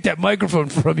 I'll take that microphone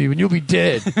from you and you'll be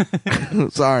dead.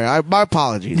 Sorry. My You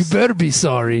apologies. better be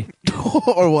sorry.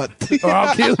 Or what? Or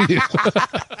I'll kill you.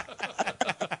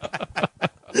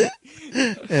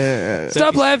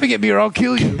 Stop laughing at me or I'll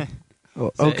kill you.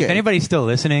 Oh, So okay. If anybody's still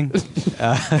listening,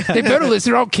 They better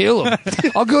listen or I'll kill them.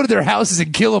 I'll go to their houses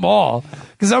and kill them all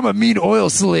because I'm a mean oil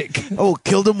slick. Oh,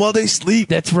 kill them while they sleep.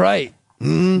 That's right.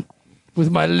 With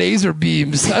my laser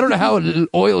beams. I don't know how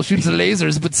oil shoots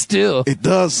lasers, but still. It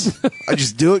does. I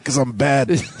just do it because I'm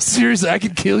bad Seriously, I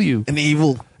could kill you. and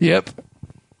evil. Yep.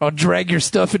 I'll drag your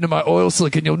stuff into my oil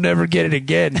slick and you'll never get it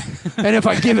again. And if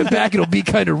I give it back, it'll be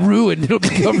kind of ruined. It'll be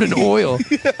covered in oil.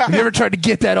 Have you ever tried to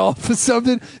get that off of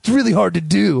something? It's really hard to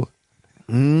do.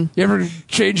 You ever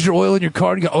changed your oil in your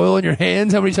car and got oil in your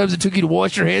hands? How many times it took you to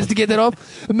wash your hands to get that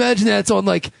off? Imagine that's on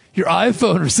like your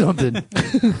iPhone or something.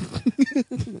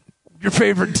 Your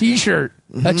favorite T-shirt.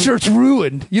 That shirt's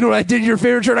ruined. You know what I did to your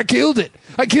favorite shirt? I killed it.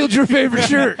 I killed your favorite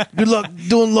shirt. Good luck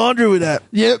doing laundry with that.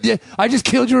 Yeah. I just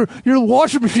killed your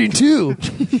washing machine too.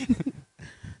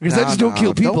 Because I just don't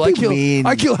kill people. Don't be mean.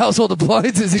 I kill household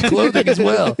appliances and clothing as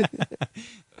well.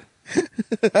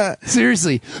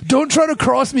 Seriously, don't try to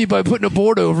cross me by putting a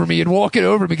board over me and walking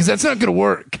over me because that's not going to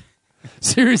work.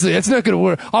 Seriously, that's not going to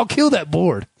work. I'll kill that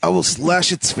board. I will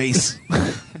slash its face.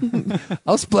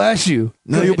 I'll splash you.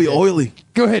 Now Go you'll ahead, be oily.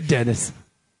 Go ahead, Dennis.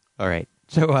 all right.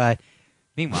 So,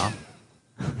 meanwhile,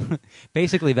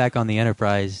 Basically, back on the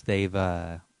Enterprise, they've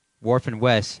Worf and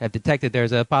Wes have detected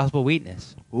there's a possible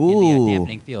weakness in Ooh. the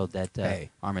dampening field that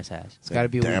Armus has. It's got to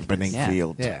be a Dampening Yeah.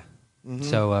 field. Yeah.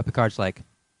 So Picard's like,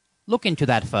 look into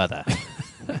that further.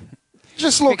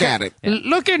 Just look at it.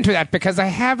 Look into that because I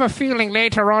have a feeling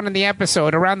later on in the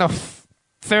episode, around the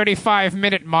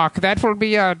 35-minute mark, that will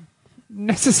be a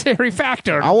necessary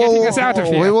factor in getting us out of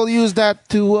here. We will use that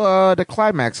to the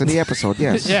climax of the episode,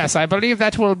 yes. Yes, I believe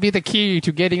that will be the key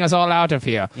to getting us all out of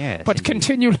here. Yes, but indeed.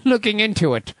 continue looking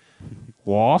into it.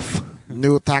 Worf?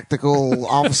 New tactical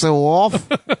officer Worf.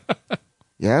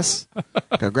 Yes.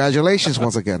 Congratulations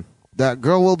once again. That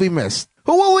girl will be missed.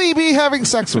 Who will we be having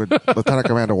sex with, Lieutenant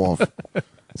Commander Worf,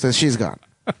 since she's gone?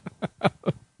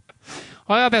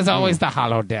 Well, there's always the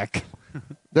holodeck.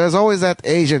 There's always that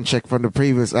Asian chick from the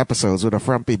previous episodes with the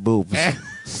frumpy boobs.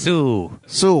 Sue.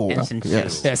 Sue. Ensign Sue.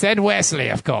 Yes. Yes, and Wesley,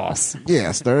 of course.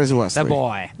 Yes, there is Wesley. The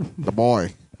boy. The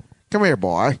boy. Come here,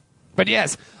 boy. But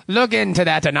yes, look into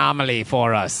that anomaly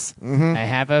for us. I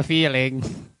have a feeling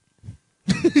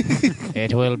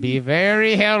it will be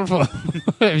very helpful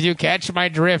if you catch my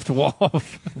drift,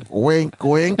 Wolf. Wink,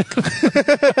 wink.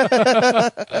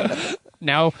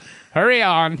 No, hurry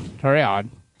on. Hurry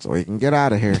on. So we can get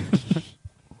out of here.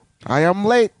 I am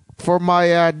late for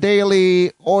my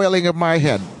daily oiling of my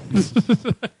head.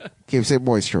 Keeps it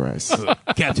moisturized.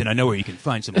 Captain, I know where you can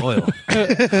find some oil.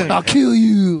 I'll kill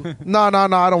you. No, I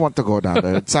don't want to go down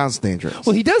there. It sounds dangerous.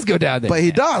 Well, he does go down there. But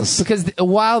he does. Because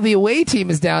while the away team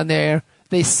is down there,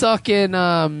 they suck in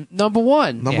number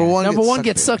one. Number one Number gets one sucked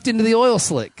gets in. sucked into the oil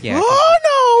slick. Yeah. Oh, no!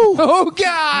 Oh,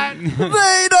 God.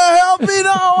 Raider, help me!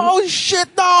 No! Oh, shit,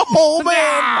 no, man!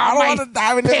 I don't want to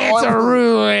dive in this Pants are oil.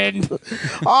 ruined.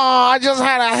 Oh, I just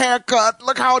had a haircut.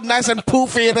 Look how nice and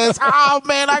poofy it is. Oh,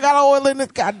 man, I got oil in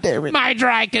it. God damn it. My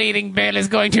dry cleaning bill is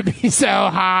going to be so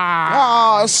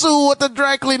high. Oh, Sue at the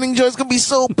dry cleaning joint's gonna be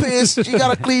so pissed. She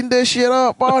gotta clean this shit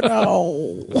up. Oh,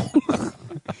 no.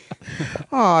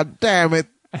 Oh, damn it.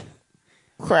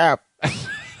 Crap.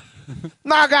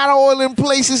 Now I got oil in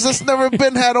places that's never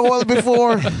been had oil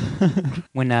before.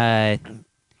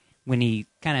 When he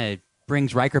kind of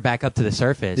brings Riker back up to the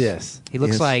surface, Yes. he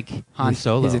looks Yes. like Han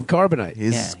Solo. He's in carbonite.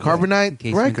 He's Yeah, carbonite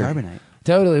Cased in Riker. carbonite.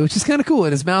 Totally, which is kind of cool.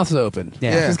 And his mouth's open.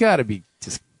 Yeah. Yeah. It's got to be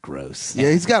just gross.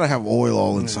 Yeah, he's gotta have oil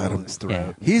all inside him. His throat.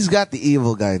 Yeah. He's got the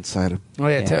evil guy inside him. Oh,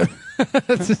 yeah. Yeah.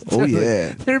 Totally. Oh,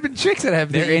 yeah. There have been chicks that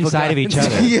have the They're evil inside guy of each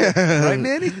inside. other. Yeah. Right,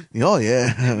 Manny? Oh,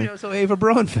 yeah. You know, so Ava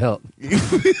Braun felt.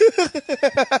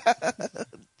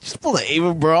 Just pull the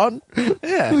Ava Braun. Yeah.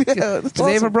 Yeah, that's Because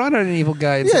Ava awesome. Braun had an evil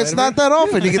guy inside Yeah, it's of not her. that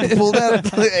often you get to pull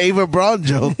that Ava Braun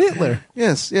joke. Hitler.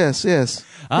 Yes. Ah, Yes.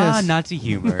 Nazi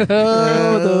humor.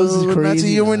 Oh, those crazy Nazi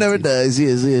humor never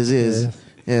Nazis. dies.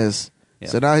 Yes. Yeah.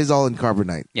 So now he's all in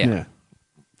carbonite. Yeah.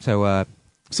 So,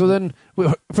 So then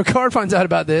Picard finds out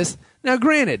about this. Now,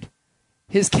 granted,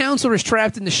 his counselor is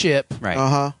trapped in the ship. right.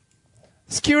 Uh-huh.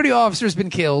 Security officer's been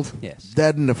killed. Yes.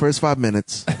 Dead in the first 5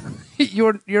 minutes.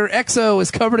 Your XO is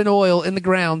covered in oil in the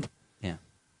ground. Yeah.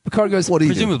 Picard goes, What do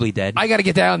you do? Presumably dead. I got to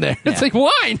get down there. Yeah. It's like,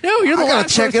 why? No, you're the I gotta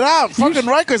last check person. it out. Fucking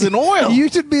Riker's in oil. You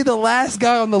should be the last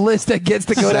guy on the list that gets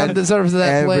to go down to the surface of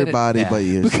that planet. Everybody Yeah. but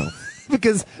yourself.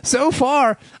 Because so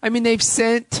far, I mean, they've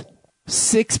sent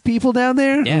 6 people down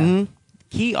there. yeah.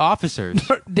 Key officers.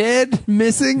 Dead,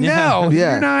 missing. Yeah. No,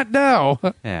 Yeah. you're not. No.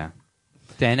 Yeah.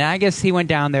 Then I guess he went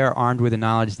down there armed with the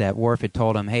knowledge that Worf had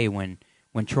told him, hey, when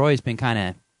Troy's been kind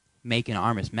of making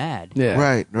Armus mad, Yeah.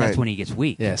 Right. that's when he gets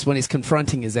weak. Yes, when he's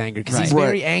confronting his anger because he's Right.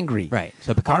 very angry. Right.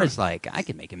 So Picard's like, I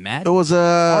can make him mad. It was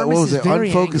Armus what was is it? very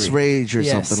Unfocused angry. rage or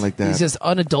Yes. something like that. He's just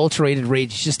unadulterated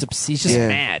rage. He's just Yeah.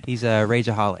 mad. He's a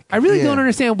rageaholic. I really Yeah. don't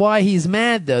understand why he's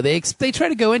mad though. They try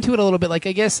to go into it a little bit. Like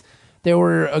I guess there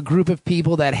were a group of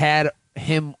people that had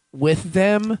him with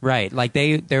them. Right. Like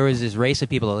there was this race of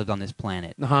people that lived on this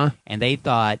planet. Uh-huh. And they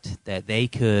thought that they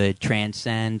could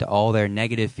transcend all their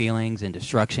negative feelings and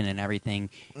destruction and everything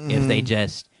if they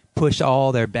just pushed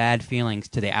all their bad feelings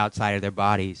to the outside of their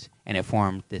bodies, and it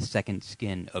formed this second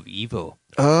skin of evil.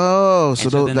 Oh, so,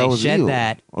 And so then that they was shed you.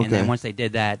 that, Okay. and then once they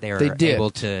did that, they were They dipped. able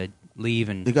to leave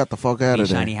and They got the fuck out be of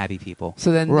there. shiny, happy people.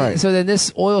 So then, Right.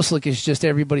 this oil slick is just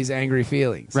everybody's angry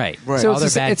feelings. Right. Right. So All their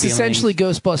it's, bad it's feelings. essentially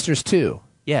Ghostbusters 2,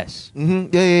 Yes. Mm-hmm.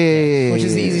 Yeah. which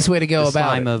is the easiest way to go The about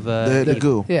slime it. of The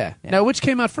evil. goo. Yeah. Yeah. Now, which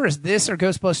came out first, this or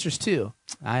Ghostbusters 2?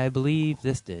 I believe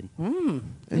this did.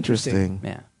 Interesting.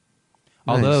 Yeah.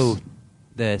 Although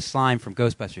the slime from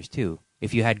Ghostbusters 2,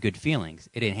 if you had good feelings,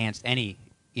 it enhanced any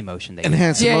emotion that you had.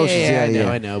 Enhanced Yeah, emotions. yeah,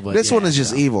 Yeah, I know, but this yeah, one is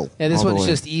just evil. Yeah, this all the one's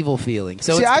way. just evil feeling.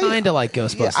 So See, it's I- kind of like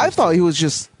Ghostbusters. Yeah, I thought he was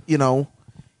just,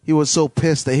 he was so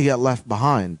pissed that he got left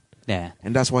behind. Yeah.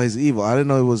 And that's why he's evil. I didn't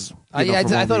know it was. I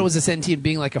thought it was a sentient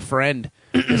being like a friend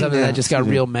or something that just got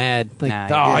real mad. Like,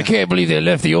 I can't believe they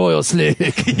left the oil slick.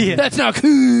 That's not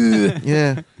cool.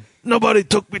 Yeah. Nobody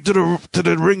took me to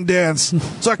the ring dance,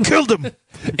 so I killed him.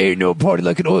 Ain't no party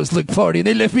like an oil slick party, and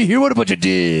they left me here. What a bunch of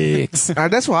dicks.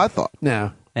 That's what I thought.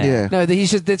 No. Yeah. No,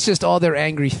 it's just all their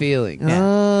angry feelings.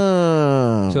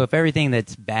 Oh. So if everything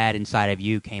that's bad inside of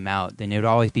you came out, then it would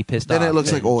always be pissed off. Then it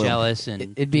looks like oil. Jealous, and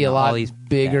It'd be a lot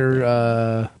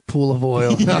bigger pool of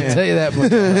oil. I'll tell you that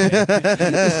much.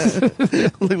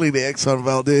 Look like the Exxon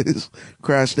Valdez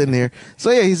crashed in there. So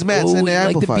yeah, he's mad. And they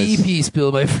like the amplifies. BP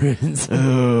spill, my friends.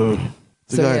 Oh.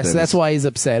 So that's why he's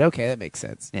upset. Okay, that makes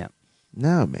sense. Yeah.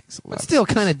 Now it makes a lot. But still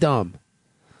kind of dumb.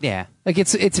 Yeah. Like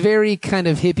it's very kind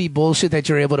of hippie bullshit that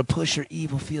you're able to push your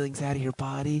evil feelings out of your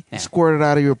body. Yeah. Squirt it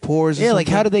out of your pores. Yeah, like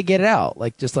how did they get it out?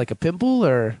 Like just like a pimple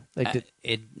or like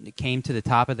it came to the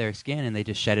top of their skin and they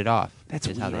just shed it off. That's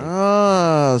how weird.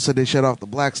 Oh, so they shut off the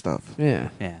black stuff. yeah.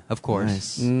 Yeah, of course.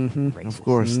 Nice. Mm-hmm. Of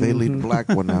course, they leave the black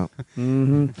one out.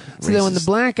 Mm-hmm. So then when the Racist.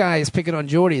 black guy is picking on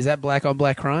Jordy, is that black on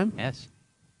black crime? Yes.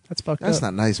 That's fucked That's up.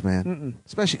 not nice, man.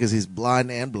 Especially because he's blind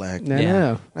and black. No, Yeah.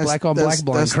 no. Black on black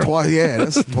blind That's crime. twice. Yeah,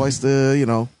 that's twice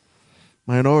the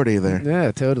minority there.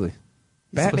 Yeah, totally.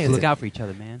 You're supposed to Batman's look out for each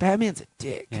other, man. Batman's a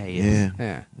dick. Yeah, he is. Yeah,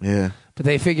 Yeah. yeah. But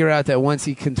they figure out that once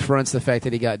he confronts the fact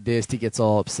that he got dissed, he gets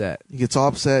all upset. He gets all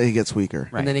upset. He gets weaker.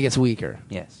 Right. And then he gets weaker.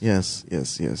 Yes. Yes.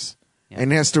 Yeah. And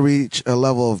he has to reach a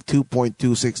level of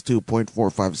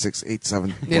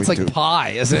 2.262.45687. It's like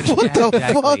pi, essentially. What the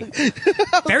Exactly.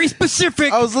 fuck? Very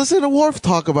specific. I was listening to Worf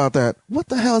talk about that. What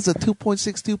the hell is a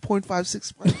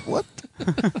 2.62.56? What?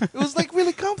 It was like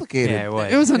really complicated. Yeah, it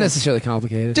was. It was unnecessarily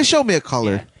complicated. Just show me a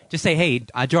color. Yeah. Just say, hey,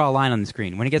 I draw a line on the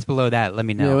screen. When it gets below that, let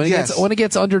me know. Yeah, Yes. when it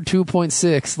gets under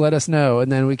 2.6, let us know,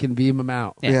 and then we can beam him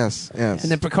out. Yeah. Yes. And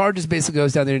then Picard just basically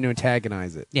goes down there to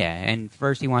antagonize it. Yeah, and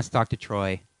first he wants to talk to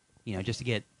Troy, just to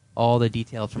get all the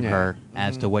details from Yeah. her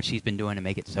as to what she's been doing to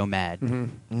make it so mad.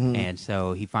 And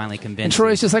so he finally And convinced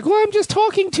Troy's just like, well, I'm just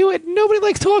talking to it. Nobody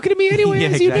likes talking to me anyway, Yeah,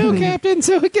 as you know, exactly. Captain,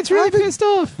 so it gets really pissed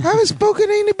off. I haven't spoken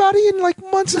to anybody in like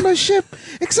months in my ship,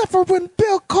 except for when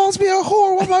Bill calls me a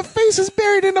whore while my face is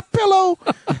buried in a pillow.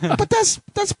 But that's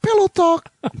pillow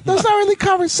talk. That's not really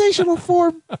conversational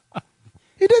form.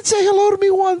 He did say hello to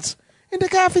me once in the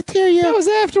cafeteria. That was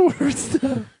afterwards,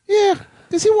 though. Yeah,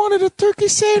 because he wanted a turkey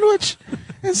sandwich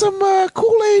and some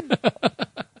Kool-Aid. I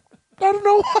don't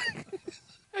know why.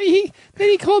 Then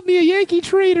he called me a Yankee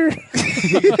traitor.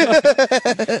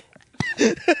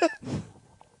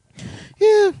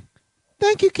 Yeah.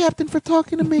 Thank you, Captain, for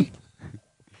talking to me.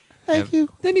 Thank you.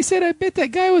 Then he said, I bet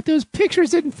that guy with those pictures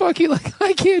didn't fuck you like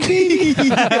I can, baby.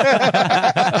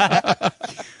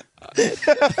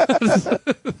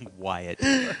 Wyatt.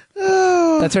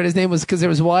 That's right. His name was, because there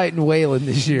was Wyatt and Waylon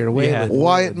this year. Waylon.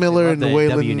 Wyatt Miller love and the W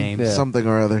Waylon names. Yeah. something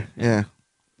or other. Yeah.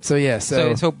 So, yeah.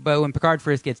 But when Picard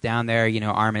first gets down there,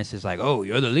 Armis is like, "Oh,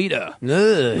 you're the leader.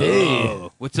 Hey.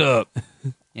 Oh, what's up?"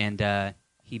 And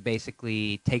he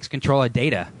basically takes control of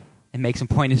Data and makes him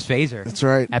point his phaser That's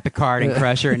right. at Picard and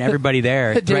Crusher and everybody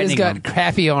there, Data's threatening got him.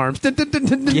 crappy arms. I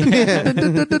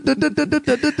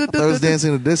was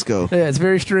dancing a disco. Yeah, it's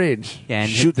very strange. Yeah,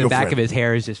 and Shoot the your back friend. of his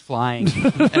hair is just flying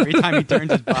every time he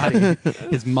turns his body.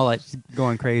 His mullet's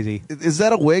going crazy. Is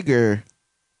that a wig or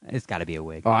It's got to be a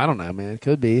wig. Oh, I don't know, man. It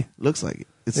could be. looks like it?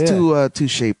 It's Yeah. too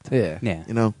shaped. Yeah.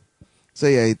 Yeah. So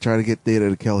yeah, he tried to get Data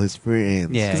to kill his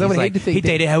friends. Yeah, 'Cause I would he's hate like, to think hey, that-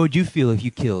 Data, how would you feel if you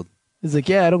killed? He's like,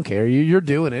 yeah, I don't care. You're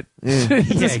doing it. Yeah.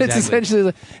 It's exactly. essentially,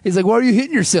 like, he's like, why are you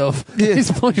hitting yourself?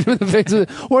 He's punching him in the face. With,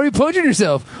 why are you punching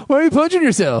yourself? Why are you punching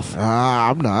yourself?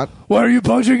 I'm not. Why are you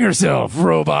punching yourself,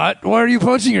 robot? Why are you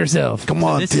punching yourself? Come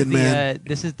on, This Tin is Man.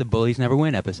 this is the Bullies Never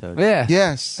Win episode. Yeah.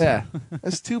 Yes. Yeah.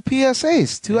 That's two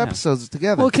PSAs, two Yeah. episodes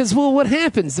together. Well, because what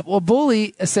happens? Well,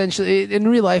 bully essentially in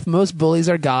real life, most bullies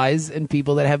are guys and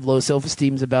people that have low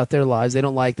self-esteem about their lives. They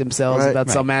don't like themselves Right. about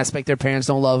Right. some aspect. Their parents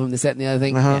don't love them. This, that, and the other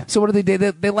thing. Uh-huh. So what do?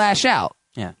 They lash out.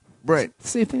 Yeah. right.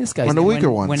 Same thing. This guy's On the doing. weaker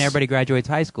ones. When everybody graduates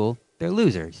high school, they're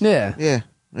losers. Yeah. Yeah.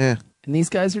 Yeah. And these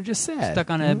guys are just sad. Stuck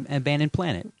on an abandoned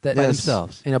planet That- by Yes.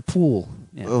 themselves. in a pool.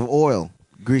 Yeah. Of oil,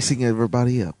 greasing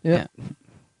everybody up. Yeah.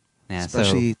 Yeah,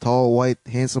 Especially tall, white,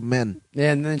 handsome men.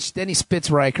 Yeah, and then he spits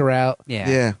Riker out, yeah.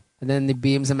 Yeah. and then he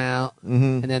beams him out, Mm-hmm.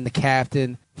 and then the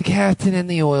captain and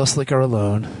the oil slick are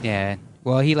alone. Yeah.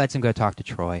 Well, he lets him go talk to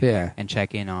Troy. Yeah. And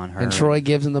check in on her. And Troy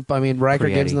gives him Riker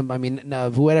Prietti. gives him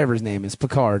whatever his name is,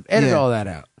 Picard. Edit Yeah. all that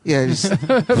out. Yeah. Just,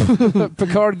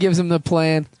 Picard gives him the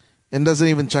plan. and doesn't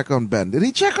even check on Ben. Did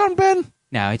he check on Ben?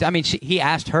 No, he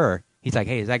asked her. He's like,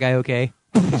 hey, is that guy okay?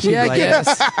 Yeah, I like-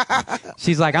 guess.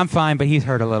 She's like, I'm fine, but he's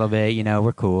hurt a little bit. You know,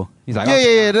 we're cool. He's like, Yeah,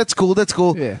 okay. yeah, that's cool. That's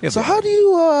cool. Yeah. So how do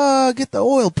you get the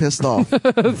oil pissed off,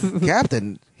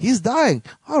 Captain? He's dying.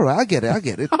 All right, I get it. I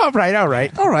get it. All right. All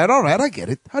right, I get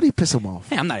it. How do you piss him off?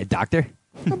 Hey, I'm not a doctor.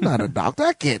 I'm not a doctor.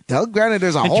 I can't tell. Granted,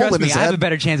 there's a And hole trust in me, his I have a head.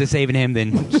 better chance of saving him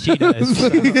than she does.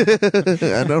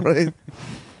 I know, right?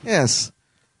 Yes.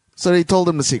 So they told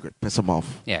him the secret. Piss him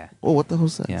off. Yeah. Oh, what the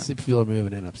hell's that? Yeah. See if people are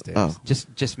moving in upstairs. Oh.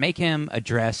 Just make him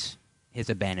address his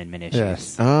abandonment issues,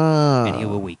 Yes. and he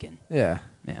will weaken. Yeah.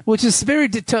 Yeah. Which is very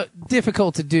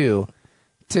difficult to do,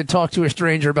 to talk to a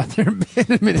stranger about their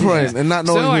abandonment. Right, and not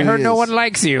knowing So who I heard he no is. one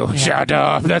likes you. Shut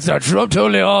up. That's not true. I'm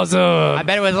totally awesome. I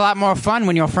bet it was a lot more fun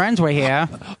when your friends were here.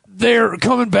 They're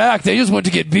coming back. They just went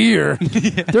to get beer.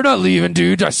 They're not leaving,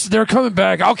 dude. They're coming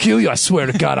back. I'll kill you. I swear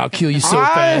to God, I'll kill you so I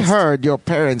fast. heard your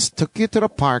parents took you to the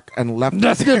park and left.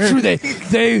 That's not true.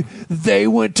 They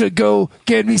went to go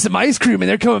get me some ice cream, and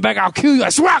they're coming back. I'll kill you. I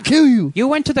swear I'll kill you. You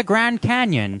went to the Grand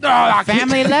Canyon. Oh, I'll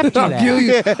Family left you I'll there. kill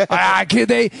you. I can't.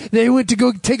 They went to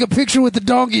go take a picture with the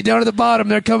donkey down at the bottom.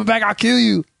 They're coming back. I'll kill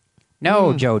you.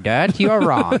 No, Joe Dirt, you are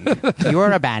wrong. You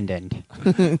are abandoned.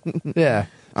 Yeah.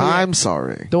 I'm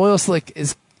sorry. The oil slick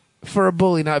is, for a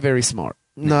bully, not very smart.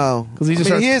 No, 'Cause he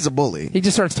just I mean, starts- he is a bully. He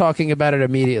just starts talking about it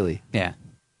immediately. Yeah.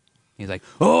 He's like,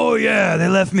 Oh, yeah, they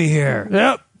left me here.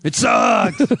 Yep. It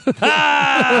sucks.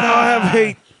 I have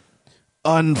hate,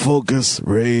 unfocused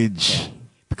rage.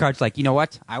 Picard's like, you know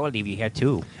what? I will leave you here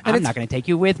too. And I'm it's- not going to take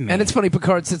you with me. And it's funny,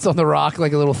 Picard sits on the rock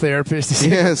like a little therapist. He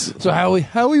says, Yes. So how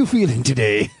are you feeling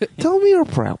today? Tell me your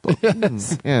problem.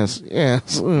 Yes,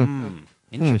 yes.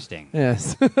 Interesting.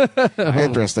 Yes.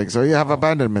 Interesting. So you have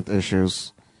abandonment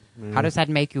issues. How does that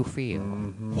make you feel?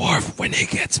 Worf, when he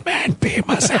gets mad, beam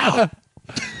us out.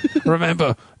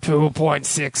 Remember,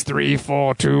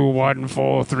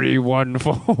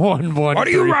 2.634214314111. What are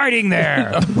you writing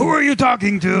there? Who are you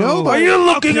talking to? Are you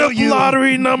looking up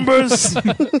lottery numbers?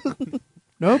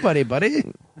 Nobody, buddy.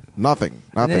 Nothing.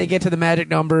 And then they Nothing. get to the magic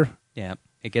number. Yeah.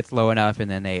 It gets low enough, and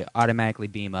then they automatically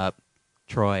beam up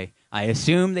Troy. I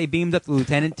assume they beamed up the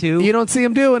lieutenant too. You don't see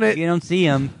him doing it. You don't see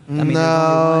him. I mean, there's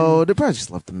only No, one, they probably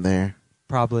just left him there.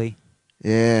 probably.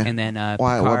 Yeah. And then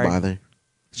why Picard bother?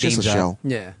 It's just a beams up. shell.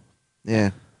 Yeah. Yeah.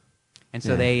 And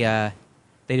so they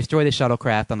destroy the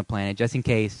shuttlecraft on the planet just in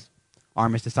case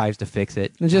Armus decides to fix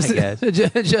it. Just, I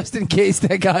guess. just in case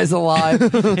that guy's alive,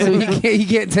 so he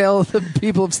can't tell the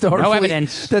people of Starfleet No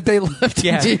evidence. that they left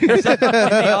Yeah. him here. And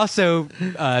they also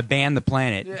ban the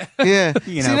planet. Yeah.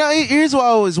 You See, know. now here's what I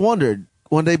always wondered.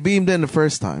 When they beamed in the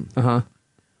first time, Uh-huh.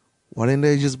 why didn't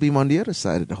they just beam on the other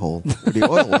side of the hole where the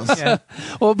oil was? Yeah.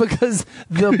 Well, because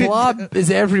the blob is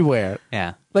everywhere.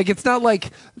 Yeah. Like, it's not like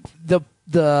the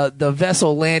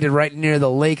vessel landed right near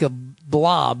the lake of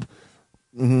blob.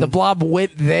 The blob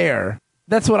went there.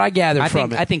 That's what I gathered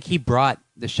from it. I think he brought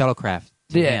the shuttlecraft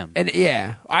to yeah, him. and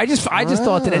yeah, I just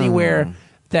thought that anywhere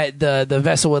that the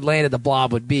vessel would land, the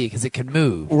blob would be because it can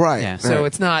move. Right. Yeah. So right.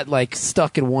 it's not like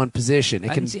stuck in one position.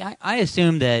 It can. I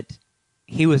assumed that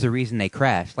he was the reason they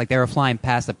crashed. Like they were flying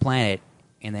past the planet,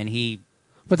 and then he.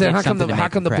 But then did how come something to how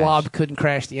make come them the crash. blob couldn't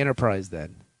crash the Enterprise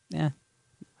then? Yeah.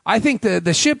 I think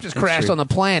the ship just That's crashed true. on the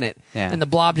planet, Yeah. and the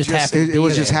blob just Just- happened. it to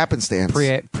was be just there. happenstance.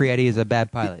 Prietti is a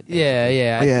bad pilot. Yeah,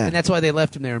 Yeah. and that's why they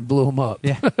left him there and blew him up.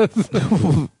 Yeah.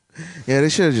 Yeah, they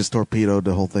should have just torpedoed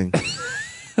the whole thing.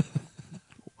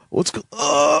 What's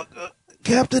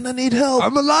Captain, I need help.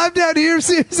 I'm alive down here.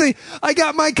 Seriously, I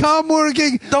got my comm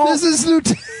working. This is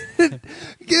Lieutenant.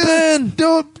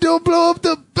 Don't blow up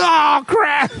the. Oh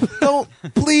crap! Don't,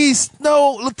 please,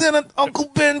 no, Lieutenant Uncle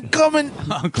Ben coming.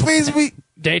 Please be.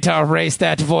 Data erase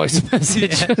that voice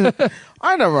message.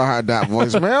 I never heard that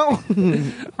voicemail.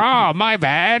 Oh, my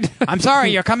bad. I'm sorry,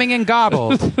 you're coming in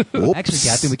gobbled. Whoops. Actually,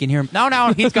 Captain, we can hear him.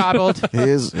 No, he's gobbled.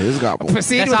 His gobble.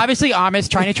 Proceed That's with, obviously Armis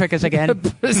trying to trick us again.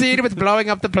 proceed with blowing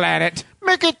up the planet.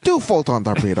 Make it 2 photon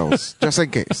torpedoes, just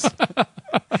in case.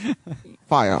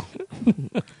 Fire.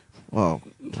 Whoa.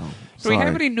 Do we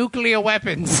have any nuclear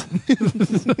weapons?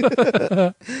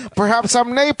 Perhaps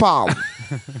some napalm.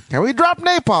 Can we drop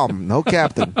napalm? No,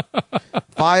 Captain.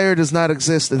 Fire does not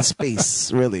exist in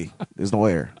space, really. There's no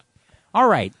air. All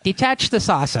right, detach the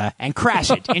saucer and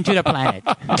crash it into the planet.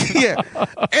 Yeah.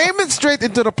 Aim it straight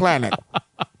into the planet.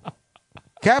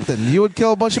 Captain, you would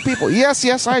kill a bunch of people.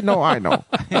 Yes, I know.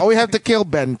 Oh, we have to kill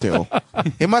Ben, too.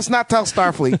 He must not tell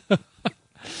Starfleet.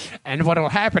 And what will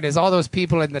happen is all those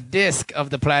people in the disk of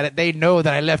the planet, they know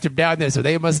that I left him down there, so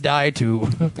they must die too.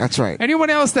 That's right. Anyone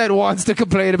else that wants to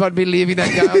complain about me leaving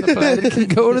that guy on the planet can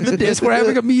go to the disk. We're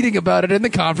having a meeting about it in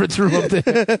the conference room up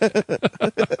there.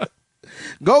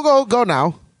 Go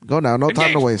now. No time to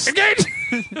Engage! waste. Engage!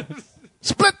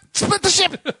 Split the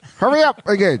ship. Hurry up,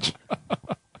 engage.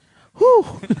 Whew.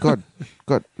 Good.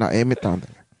 Now aim it down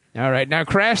there. All right, now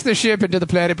crash the ship into the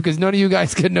planet because none of you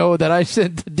guys can know that I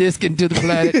sent the disc into the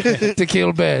planet to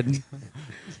kill Ben.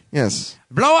 Yes.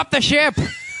 Blow up the ship.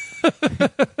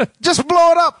 Just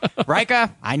blow it up.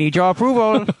 Riker, I need your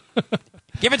approval.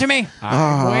 Give it to me.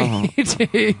 I'm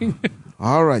waiting.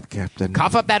 All right, Captain.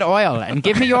 Cough up that oil and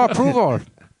give me your approval.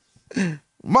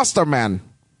 Muster Man.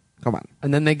 Come on.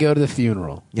 And then they go to the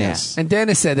funeral. Yes. And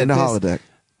Dennis said that In the this, holodeck.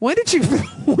 When did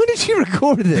you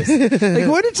record this? Like,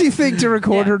 when did you think to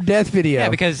record her death video? Yeah,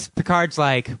 because Picard's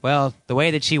like, well, the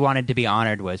way that she wanted to be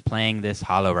honored was playing this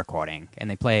holo recording, and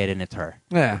they play it, and it's her.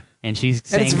 Yeah. And she's And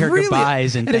saying it's her really-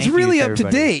 goodbyes and and it's thank really yous up to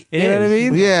everybody. date. It You know what I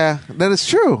is. mean? Yeah, that is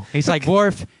true. He's like,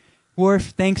 Worf,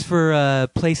 thanks for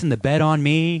placing the bet on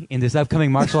me in this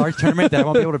upcoming martial arts tournament that I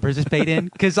won't be able to participate in.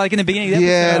 Because, like, in the beginning of the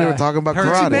Yeah, episode, they were talking about her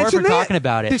and karate. Worf Mention were that? talking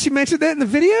about it. Did she mention that in the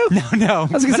video? No.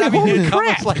 I was gonna say, But, holy it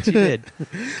almost crap. like she did.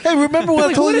 Hey, remember what I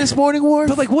like, told what you if- this morning, Worf?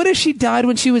 But like, what if she died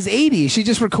when she was 80? She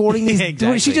just recording these.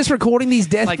 Exactly. She just recording these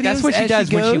death Like, videos. that's what she as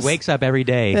does when she goes? wakes up every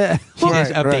day. Yeah. She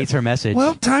just Right, updates right. her message.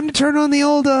 Well, time to turn on the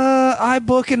old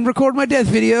iBook and record my death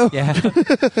video. yeah.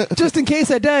 Just in case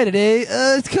I die today.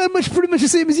 It's pretty much the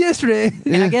same as yesterday.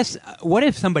 And I guess, what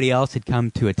if somebody else had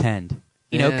come to attend?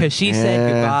 You know, Yeah. because she said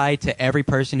Yeah. goodbye to every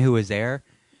person who was there.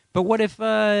 But what if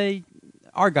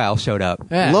Argyle showed up?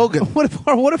 Yeah. Logan.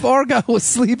 What if Argyle was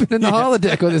sleeping in the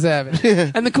holodeck when this happened?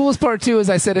 And the coolest part too is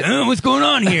I said it. What's going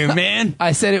on here, man?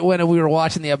 I said it when we were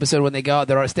watching the episode when they go out.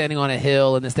 They're standing on a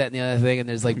hill and this, that, and the other thing, and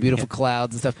there's like beautiful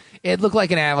clouds and stuff. It looked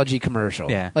like an allergy commercial.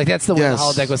 Yeah. like that's the way Yes.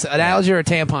 the holodeck was. An allergy or a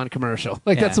tampon commercial.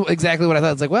 Like Yeah. that's exactly what I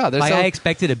thought. It's like wow, there's Like, so I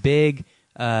expected a big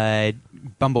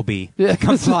bumblebee Yeah. to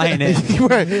come flying in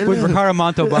with Ricardo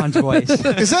Montalban's voice. Is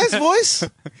that his voice?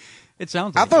 It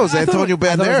sounds I like thought it was I thought Antonio it was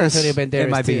Banderas. Antonio Banderas It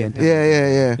might be too.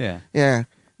 Antonio. Yeah.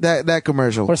 That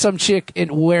commercial. Or some chick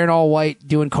wearing all white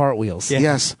doing cartwheels. Yeah.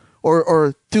 Yes.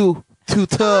 Or two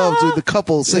tubs with the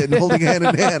couple sitting holding hand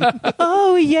in hand.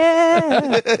 Oh,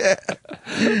 yeah.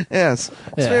 Yes.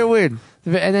 It's Yeah. very weird.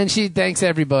 And then she thanks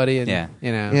everybody, and Yeah.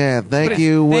 you know, Yeah, thank But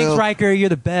you, Thanks, Will. Riker. You're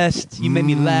the best. You made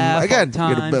me laugh. Again, all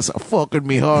the you're time. the best at fucking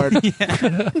me hard.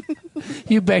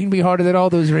 you banged me harder than all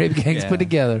those rape gangs Yeah. put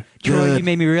together. Troy, Good. you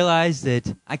made me realize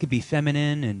that I could be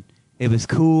feminine and it was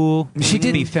cool. She We could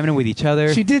did- be feminine with each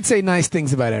other. She did say nice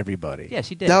things about everybody. Yeah,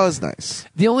 she did. That was nice.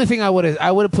 The only thing I would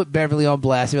have put Beverly on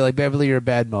blast and be like, Beverly, you're a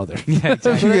bad mother. Yeah,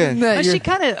 exactly. Other than that, But you're- she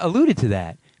kind of alluded to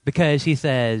that because she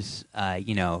says,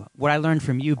 what I learned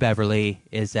from you, Beverly,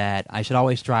 is that I should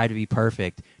always strive to be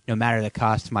perfect, no matter the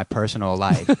cost to my personal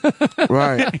life.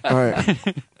 Right.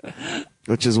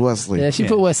 Which is Wesley. yeah, she Yeah.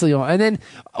 put Wesley on. And then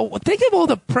think of all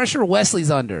the pressure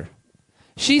Wesley's under.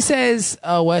 She says,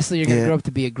 Wesley, you're going to Yeah. grow up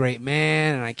to be a great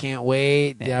man, and I can't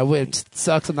wait. Yeah, it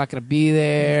sucks I'm not going to be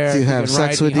there. To You've have been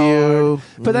sex riding with me hard. you.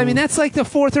 But I mean, that's like the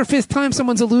fourth or fifth time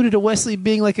someone's alluded to Wesley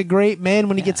being like a great man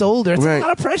when he gets older. It's Right. a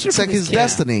lot of pressure It's for like this his kid.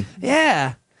 destiny.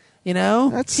 Yeah. You know?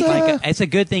 That's It's a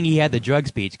good thing he had the drug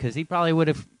speech because he probably would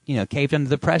have, caved under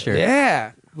the pressure.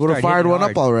 yeah. would have Started fired hitting one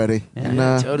hard. up already Yeah. and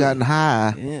Totally. gotten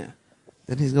high. Yeah.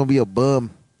 Then he's gonna be a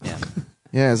bum. Yeah.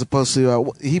 Yeah, as opposed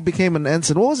to he became an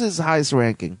ensign. What was his highest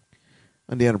ranking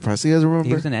on the Enterprise? You guys remember?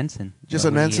 He was an ensign. Just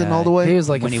When an he, ensign all the way. He was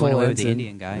like when a he full went away with ensign. the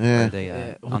Indian guy Yeah. or the,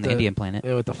 Yeah, on with the Indian planet.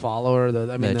 Yeah, with the follower, the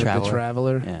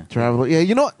traveler. Yeah. Traveler. Yeah,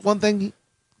 you know what? One thing,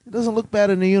 he doesn't look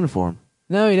bad in the uniform.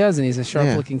 No, he doesn't. He's a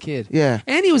sharp-looking kid. Yeah.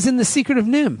 And he was in The Secret of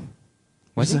Nim.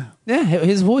 Was he? Yeah,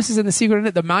 his voice is in The Secret of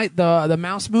Nim. The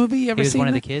mouse movie. You ever He was seen one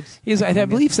of the that? kids? He was, I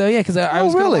believe so. Yeah, because I Oh,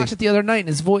 was going to really? watch it the other night, and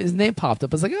his name popped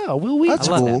up. I was like, oh, Will Wheaton. That's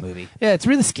I love cool. that movie. Yeah, it's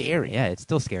really scary. Yeah, it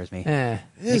still scares me. Yeah.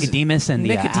 Is it? Nicodemus and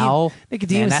the owl.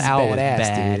 Nicodemus Man, that is owl was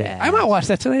badass, dude. badass. I might watch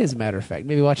that tonight, as a matter of fact.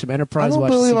 Maybe watch some I Enterprise. don't watch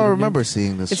believe Secret I of remember Nim.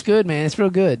 seeing this. It's good, man. It's real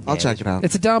good. I'll check it out.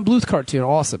 It's a Don Bluth cartoon.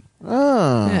 Awesome.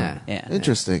 Oh, Yeah. Yeah.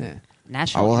 Interesting. Yeah.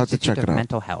 National I will have to Institute check of it out.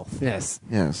 Mental Health. Yes.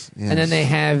 Yes. And then they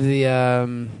have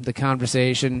the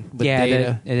conversation with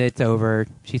Data. It's over.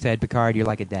 She said, "Picard, you're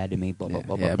like a dad to me." Blah blah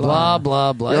blah Yeah, blah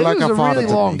blah, blah. You're It like was a a father really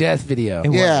to long me. death video.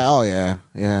 It Yeah. Oh yeah.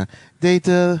 Yeah.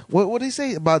 Data. What did he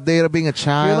say about Data being a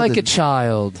child? You're like a and-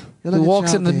 child You're who like a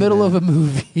walks in child, the middle Data. of a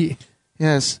movie.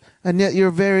 Yes, and yet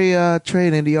you're very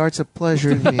trained in the arts of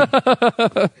pleasure.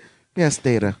 Yes,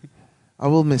 Data. I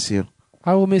will miss you.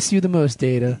 I will miss you the most,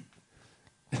 Data.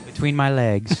 Between my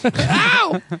legs.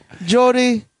 Ow!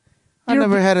 Jody, I You're-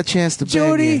 never had a chance to bang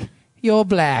Jody, you. you're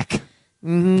black.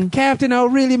 Mm-hmm. Captain, I'll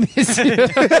really miss you.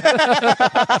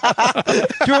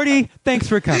 Jordy, thanks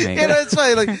for coming. You know, it's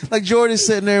funny. Like Jordy's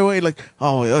sitting there waiting, like,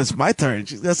 oh, it's my turn.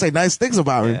 She's gonna say nice things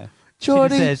about me. Yeah. She Jordy,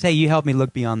 just says, "Hey, you helped me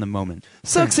look beyond the moment."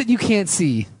 Sucks that you can't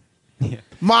see. Yeah.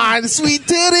 My sweet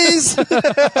titties.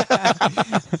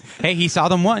 Hey, he saw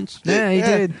them once. Yeah, he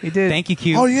did. He did. Thank you,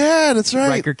 Q. Oh yeah, that's right.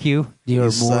 Riker Q. You are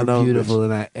You son more of a beautiful bitch.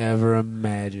 than I ever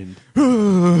imagined.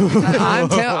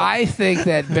 I think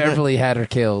that Beverly had her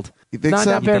killed. You think not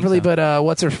so? not You think Beverly, so? but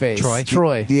what's her face? Troy.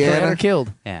 Troy. Deanna? Troy had her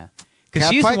killed. Yeah. Because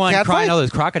Cat she's fight? the one Cat crying fight? all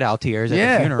those crocodile tears at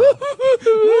Yeah. the funeral.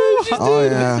 Oh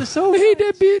yeah. So hate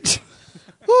that bitch.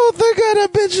 Oh, thank God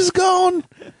that bitch is gone.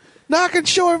 Now I can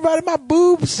show everybody my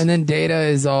boobs. And then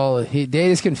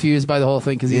Data's confused by the whole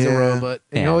thing because he's a Yeah. robot.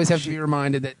 And you Yeah. always have to be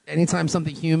reminded that anytime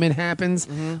something human happens,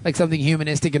 like something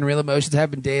humanistic and real emotions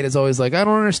happen, Data's always like, I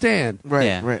don't understand. right,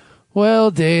 Yeah. right.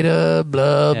 Well, Data,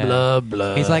 blah, Yeah. blah,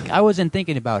 blah. He's like, I wasn't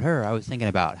thinking about her. I was thinking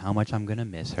about how much I'm going to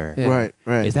miss her. Yeah. Right,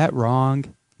 right. Is that wrong?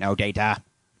 No, Data.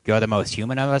 You're the most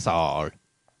human of us all.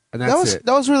 and that's it.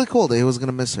 That was really cool that he was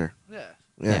gonna miss her.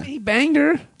 Yeah, He banged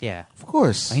her. Yeah. of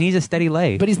course. He needs a steady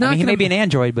lay. But he's not he gonna- may be an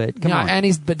android, but come on.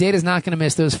 But Data's not going to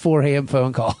miss those 4 a.m.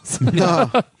 phone calls. No.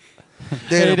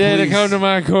 Hey, Data, come to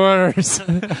my quarters.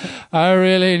 I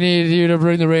really need you to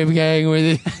bring the rape gang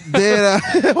with you.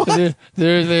 Data.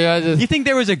 Seriously, I just... You think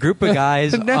there was a group of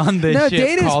guys on the ship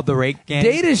Data's- called the Rape Gang?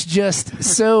 Data's just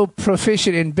so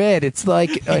proficient in bed. It's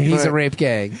like he's a rape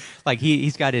gang. Like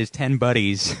he's got his 10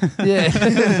 buddies. Yeah.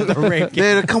 The Rape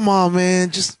Gang. Data, come on,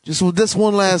 man. Just with this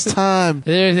one last time.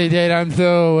 Seriously, Data, I'm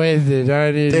so wasted.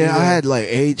 I need Yeah, I had like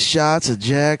 8 shots of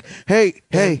Jack. Hey,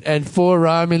 and 4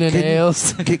 ramen and Can-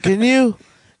 ales.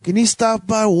 Can you stop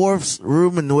by Worf's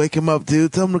room and wake him up,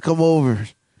 dude? Tell him to come over.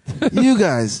 You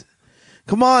guys.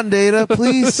 Come on, Data,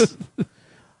 please.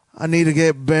 I need to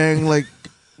get banged like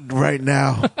right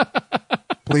now.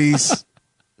 Please.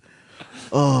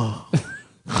 Oh.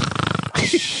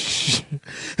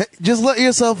 Hey, just let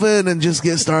yourself in and just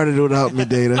get started without me,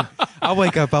 Data. I'll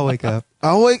wake up.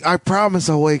 I promise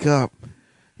I'll wake up.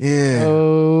 Yeah.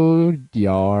 Oh,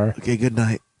 yar. Okay, good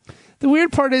night. The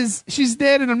weird part is she's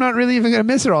dead, and I'm not really even going to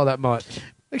miss her all that much.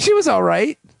 Like she was all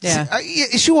right. Yeah. Yeah,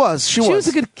 she was. She was.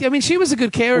 a good. I mean, she was a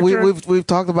good character. We've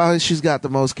talked about it. She's got the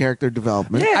most character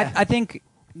development. Yeah. I think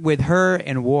with her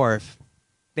and Worf,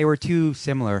 they were too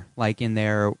similar, like in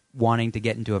their wanting to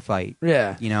get into a fight.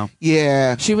 Yeah. You know?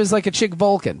 Yeah. She was like a chick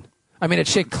Vulcan. I mean, a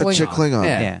chick Klingon. A chick Klingon.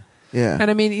 Yeah. Yeah. Yeah.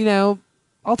 And I mean,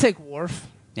 I'll take Worf.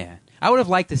 Yeah. I would have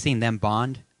liked to seen them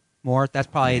bond more. That's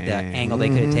probably the angle they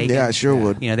could have taken. Yeah, I sure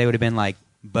would. You know, they would have been like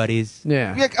buddies.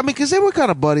 Yeah. Yeah, I mean, because they were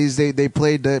kind of buddies. They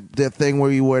played that thing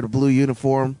where you wear the blue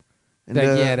uniform. And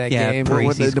That game. pre-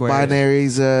 with the C-squares.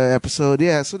 binaries episode.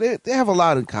 Yeah, so they have a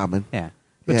lot in common. Yeah.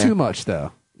 But Yeah. too much,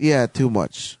 though. Yeah, too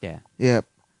much. Yeah. Yeah,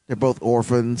 they're both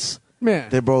orphans. Yeah.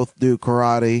 They both do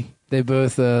karate. They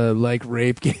both like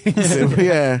rape games.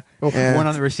 Yeah. Yeah. One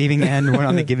on the receiving end, one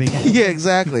on the giving end. Yeah,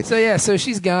 exactly. So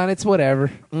she's gone. It's whatever.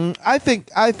 I think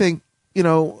as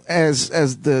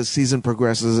the season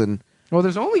progresses and Well,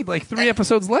 there's only like 3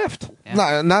 episodes left.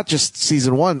 Yeah. not just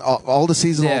season 1, all the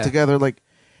seasons Yeah. all together, like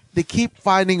they keep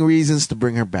finding reasons to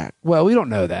bring her back. Well, we don't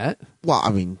know that, Well,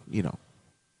 I mean,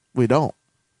 we don't.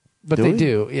 but Do they we?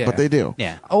 do. Yeah. But they do.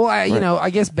 Yeah. Oh, Right. I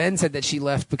guess Ben said that she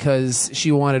left because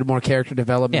she wanted more character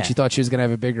development. Yeah. She thought she was going to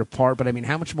have a bigger part. But I mean,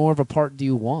 how much more of a part do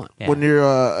you want? Yeah. When you're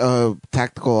a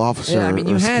tactical officer Yeah, I mean, or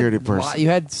you a had security person. you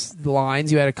had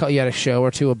lines, you had a show or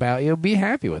two about you. Be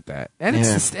happy with that, and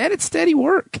Yeah. it's steady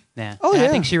work. Yeah. Oh, And yeah.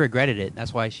 I think she regretted it.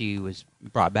 That's why she was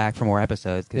brought back for more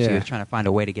episodes because she Yeah. was trying to find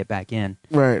a way to get back in.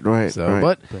 Right. So, right.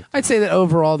 but I'd say that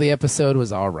overall the episode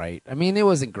was all right. I mean, it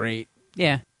wasn't great.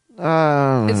 Yeah.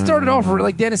 It started off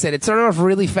like Dennis said. It started off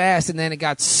really fast, and then it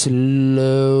got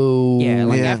slow. Yeah.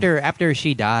 Like Yeah. after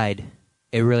she died,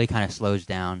 it really kind of slows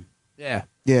down. yeah,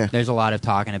 Yeah. There's a lot of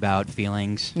talking about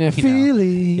feelings. yeah. you know.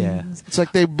 Feelings. Yeah. It's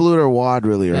like they blew their wad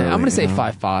really early. Yeah, I'm gonna say you know?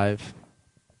 5.5.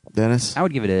 Dennis? I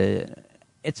would give it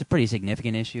it's a pretty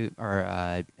significant issue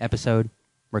or episode,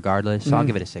 regardless. So I'll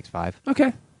give it a 6.5.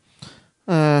 Okay,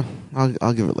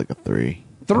 I'll give it like a 3.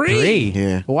 3.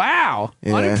 Yeah. Wow,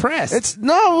 Yeah. unimpressed. It's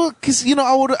no, because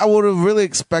I would have really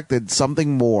expected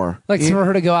something more. like Yeah. for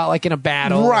her to go out like in a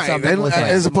battle, Right, Or something and- with, like,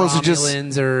 as some opposed to just-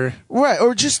 Romulans or Right,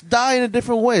 or just die in a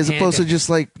different way, as opposed to just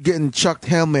like getting chucked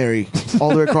Hail Mary all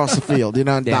the way across the field, and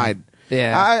Yeah. died.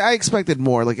 yeah. I expected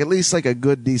more, like at least like a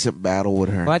good, decent battle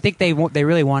with her. Well, I think they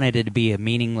really wanted it to be a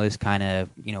meaningless kind of,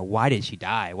 why did she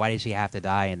die? Why did she have to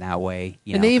die in that way?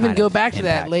 and they even kind go of back to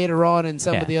that impact. later on in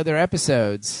some Yeah. of the other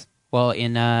episodes. Well,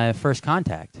 in First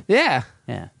Contact. Yeah.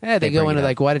 Yeah. Yeah, they go bring into it up.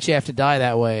 like, why did she have to die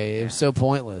that way? It was so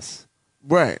pointless.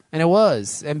 Right. And it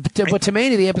was. But to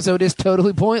me, the episode is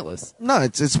totally pointless. No,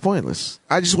 it's pointless.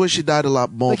 I just wish she died a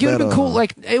lot more. Like, it would have been better. cool.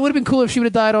 Like, it would have been cool if she would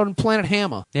have died on Planet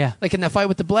Hammer. Yeah. Like in that fight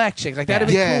with the black chick. Like, that'd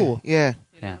have yeah, been cool. yeah,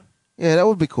 Yeah. Yeah, that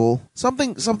would be cool.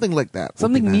 Something like that.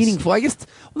 Something would be nice. meaningful. I guess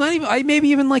well, not even. Maybe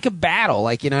even like a battle.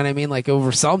 Like, you know what I mean? Like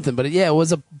over something. But yeah, it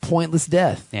was a pointless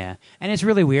death. Yeah, and it's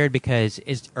really weird because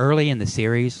it's early in the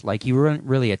series. Like you weren't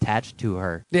really attached to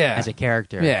her as a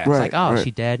character. Yeah. It's Right, like, oh, right. is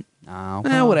she dead?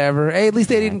 Oh, Whatever. Hey, at least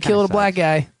they Yeah, didn't kinda kill the black sucks.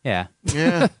 guy. Yeah.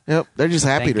 Yeah, yep. They're just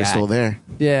happy Thank they're God. still there.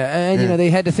 Yeah, and you Yeah. know they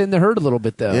had to thin the herd a little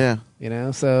bit though. Yeah. You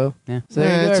know, so Yeah. so there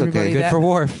Yeah, you go, it's everybody. okay. Good That- for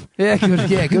Worf. Yeah, good.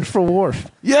 Yeah, good for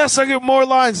Worf. Yes, I get more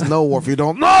lines. No, Worf, you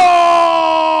don't. No.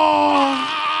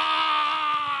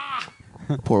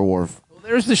 Poor Worf.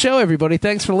 There's the show, everybody.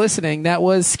 Thanks for listening. That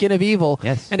was Skin of Evil.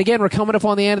 Yes. And again, we're coming up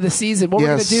on the end of the season. What we're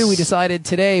going Yes. to do, we decided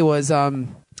today was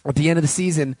at the end of the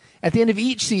season, at the end of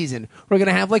each season, we're going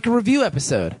to have like a review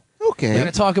episode. We're Okay. going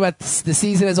to talk about the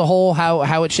season as a whole,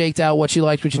 how it shaked out, what you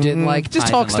liked, what you didn't like. Just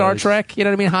Highs talk and Star lows. Trek. You know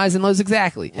what I mean? Highs and lows,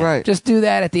 exactly. Right. Just do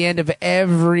that at the end of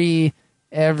every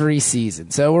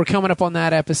season. So we're coming up on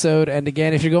that episode. And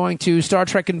again, if you're going to Star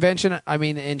Trek convention, I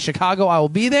mean, in Chicago, I will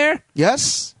be there.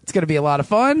 Yes. It's going to be a lot of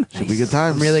fun. Should be good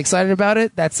times. I'm really excited about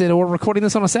it. That's it. We're recording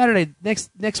this on a Saturday.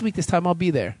 Next week, this time, I'll be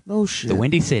there. No shit. The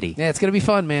Windy City. Yeah, it's going to be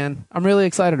fun, man. I'm really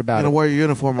excited about Gonna it. wear your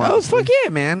uniform. Oh, obviously. fuck yeah,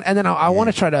 man. And then I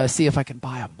want to try to see if I can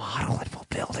buy a model and we'll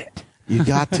build it. You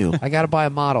got to. I got to buy a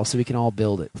model so we can all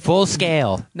build it. Full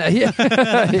scale. No, yeah.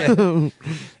 Yeah.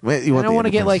 Wait, you And I the want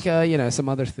to get Enterprise. like some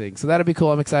other things. So that'll be cool.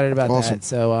 I'm excited about Awesome. that.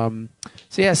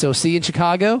 So see you in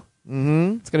Chicago.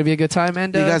 Mm-hmm. It's going to be a good time.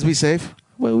 And You guys be safe.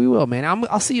 well, we will, man.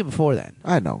 I'll see you before then.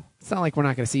 I know. It's not like we're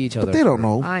not going to see each other. they don't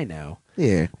know. I know.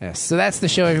 Yeah. Yes. So that's the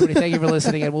show, everybody. Thank you for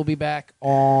listening, and we'll be back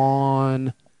on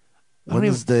I don't even-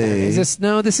 Wednesday. Is this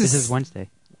no? This This is Wednesday.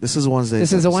 This is Wednesday.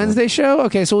 This is a Wednesday show.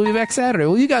 Okay, so we'll be back Saturday.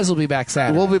 Well, you guys will be back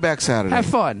Saturday. We'll be back Saturday. Have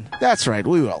fun. That's right.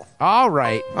 We will. All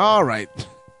right. All right.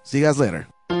 See you guys later.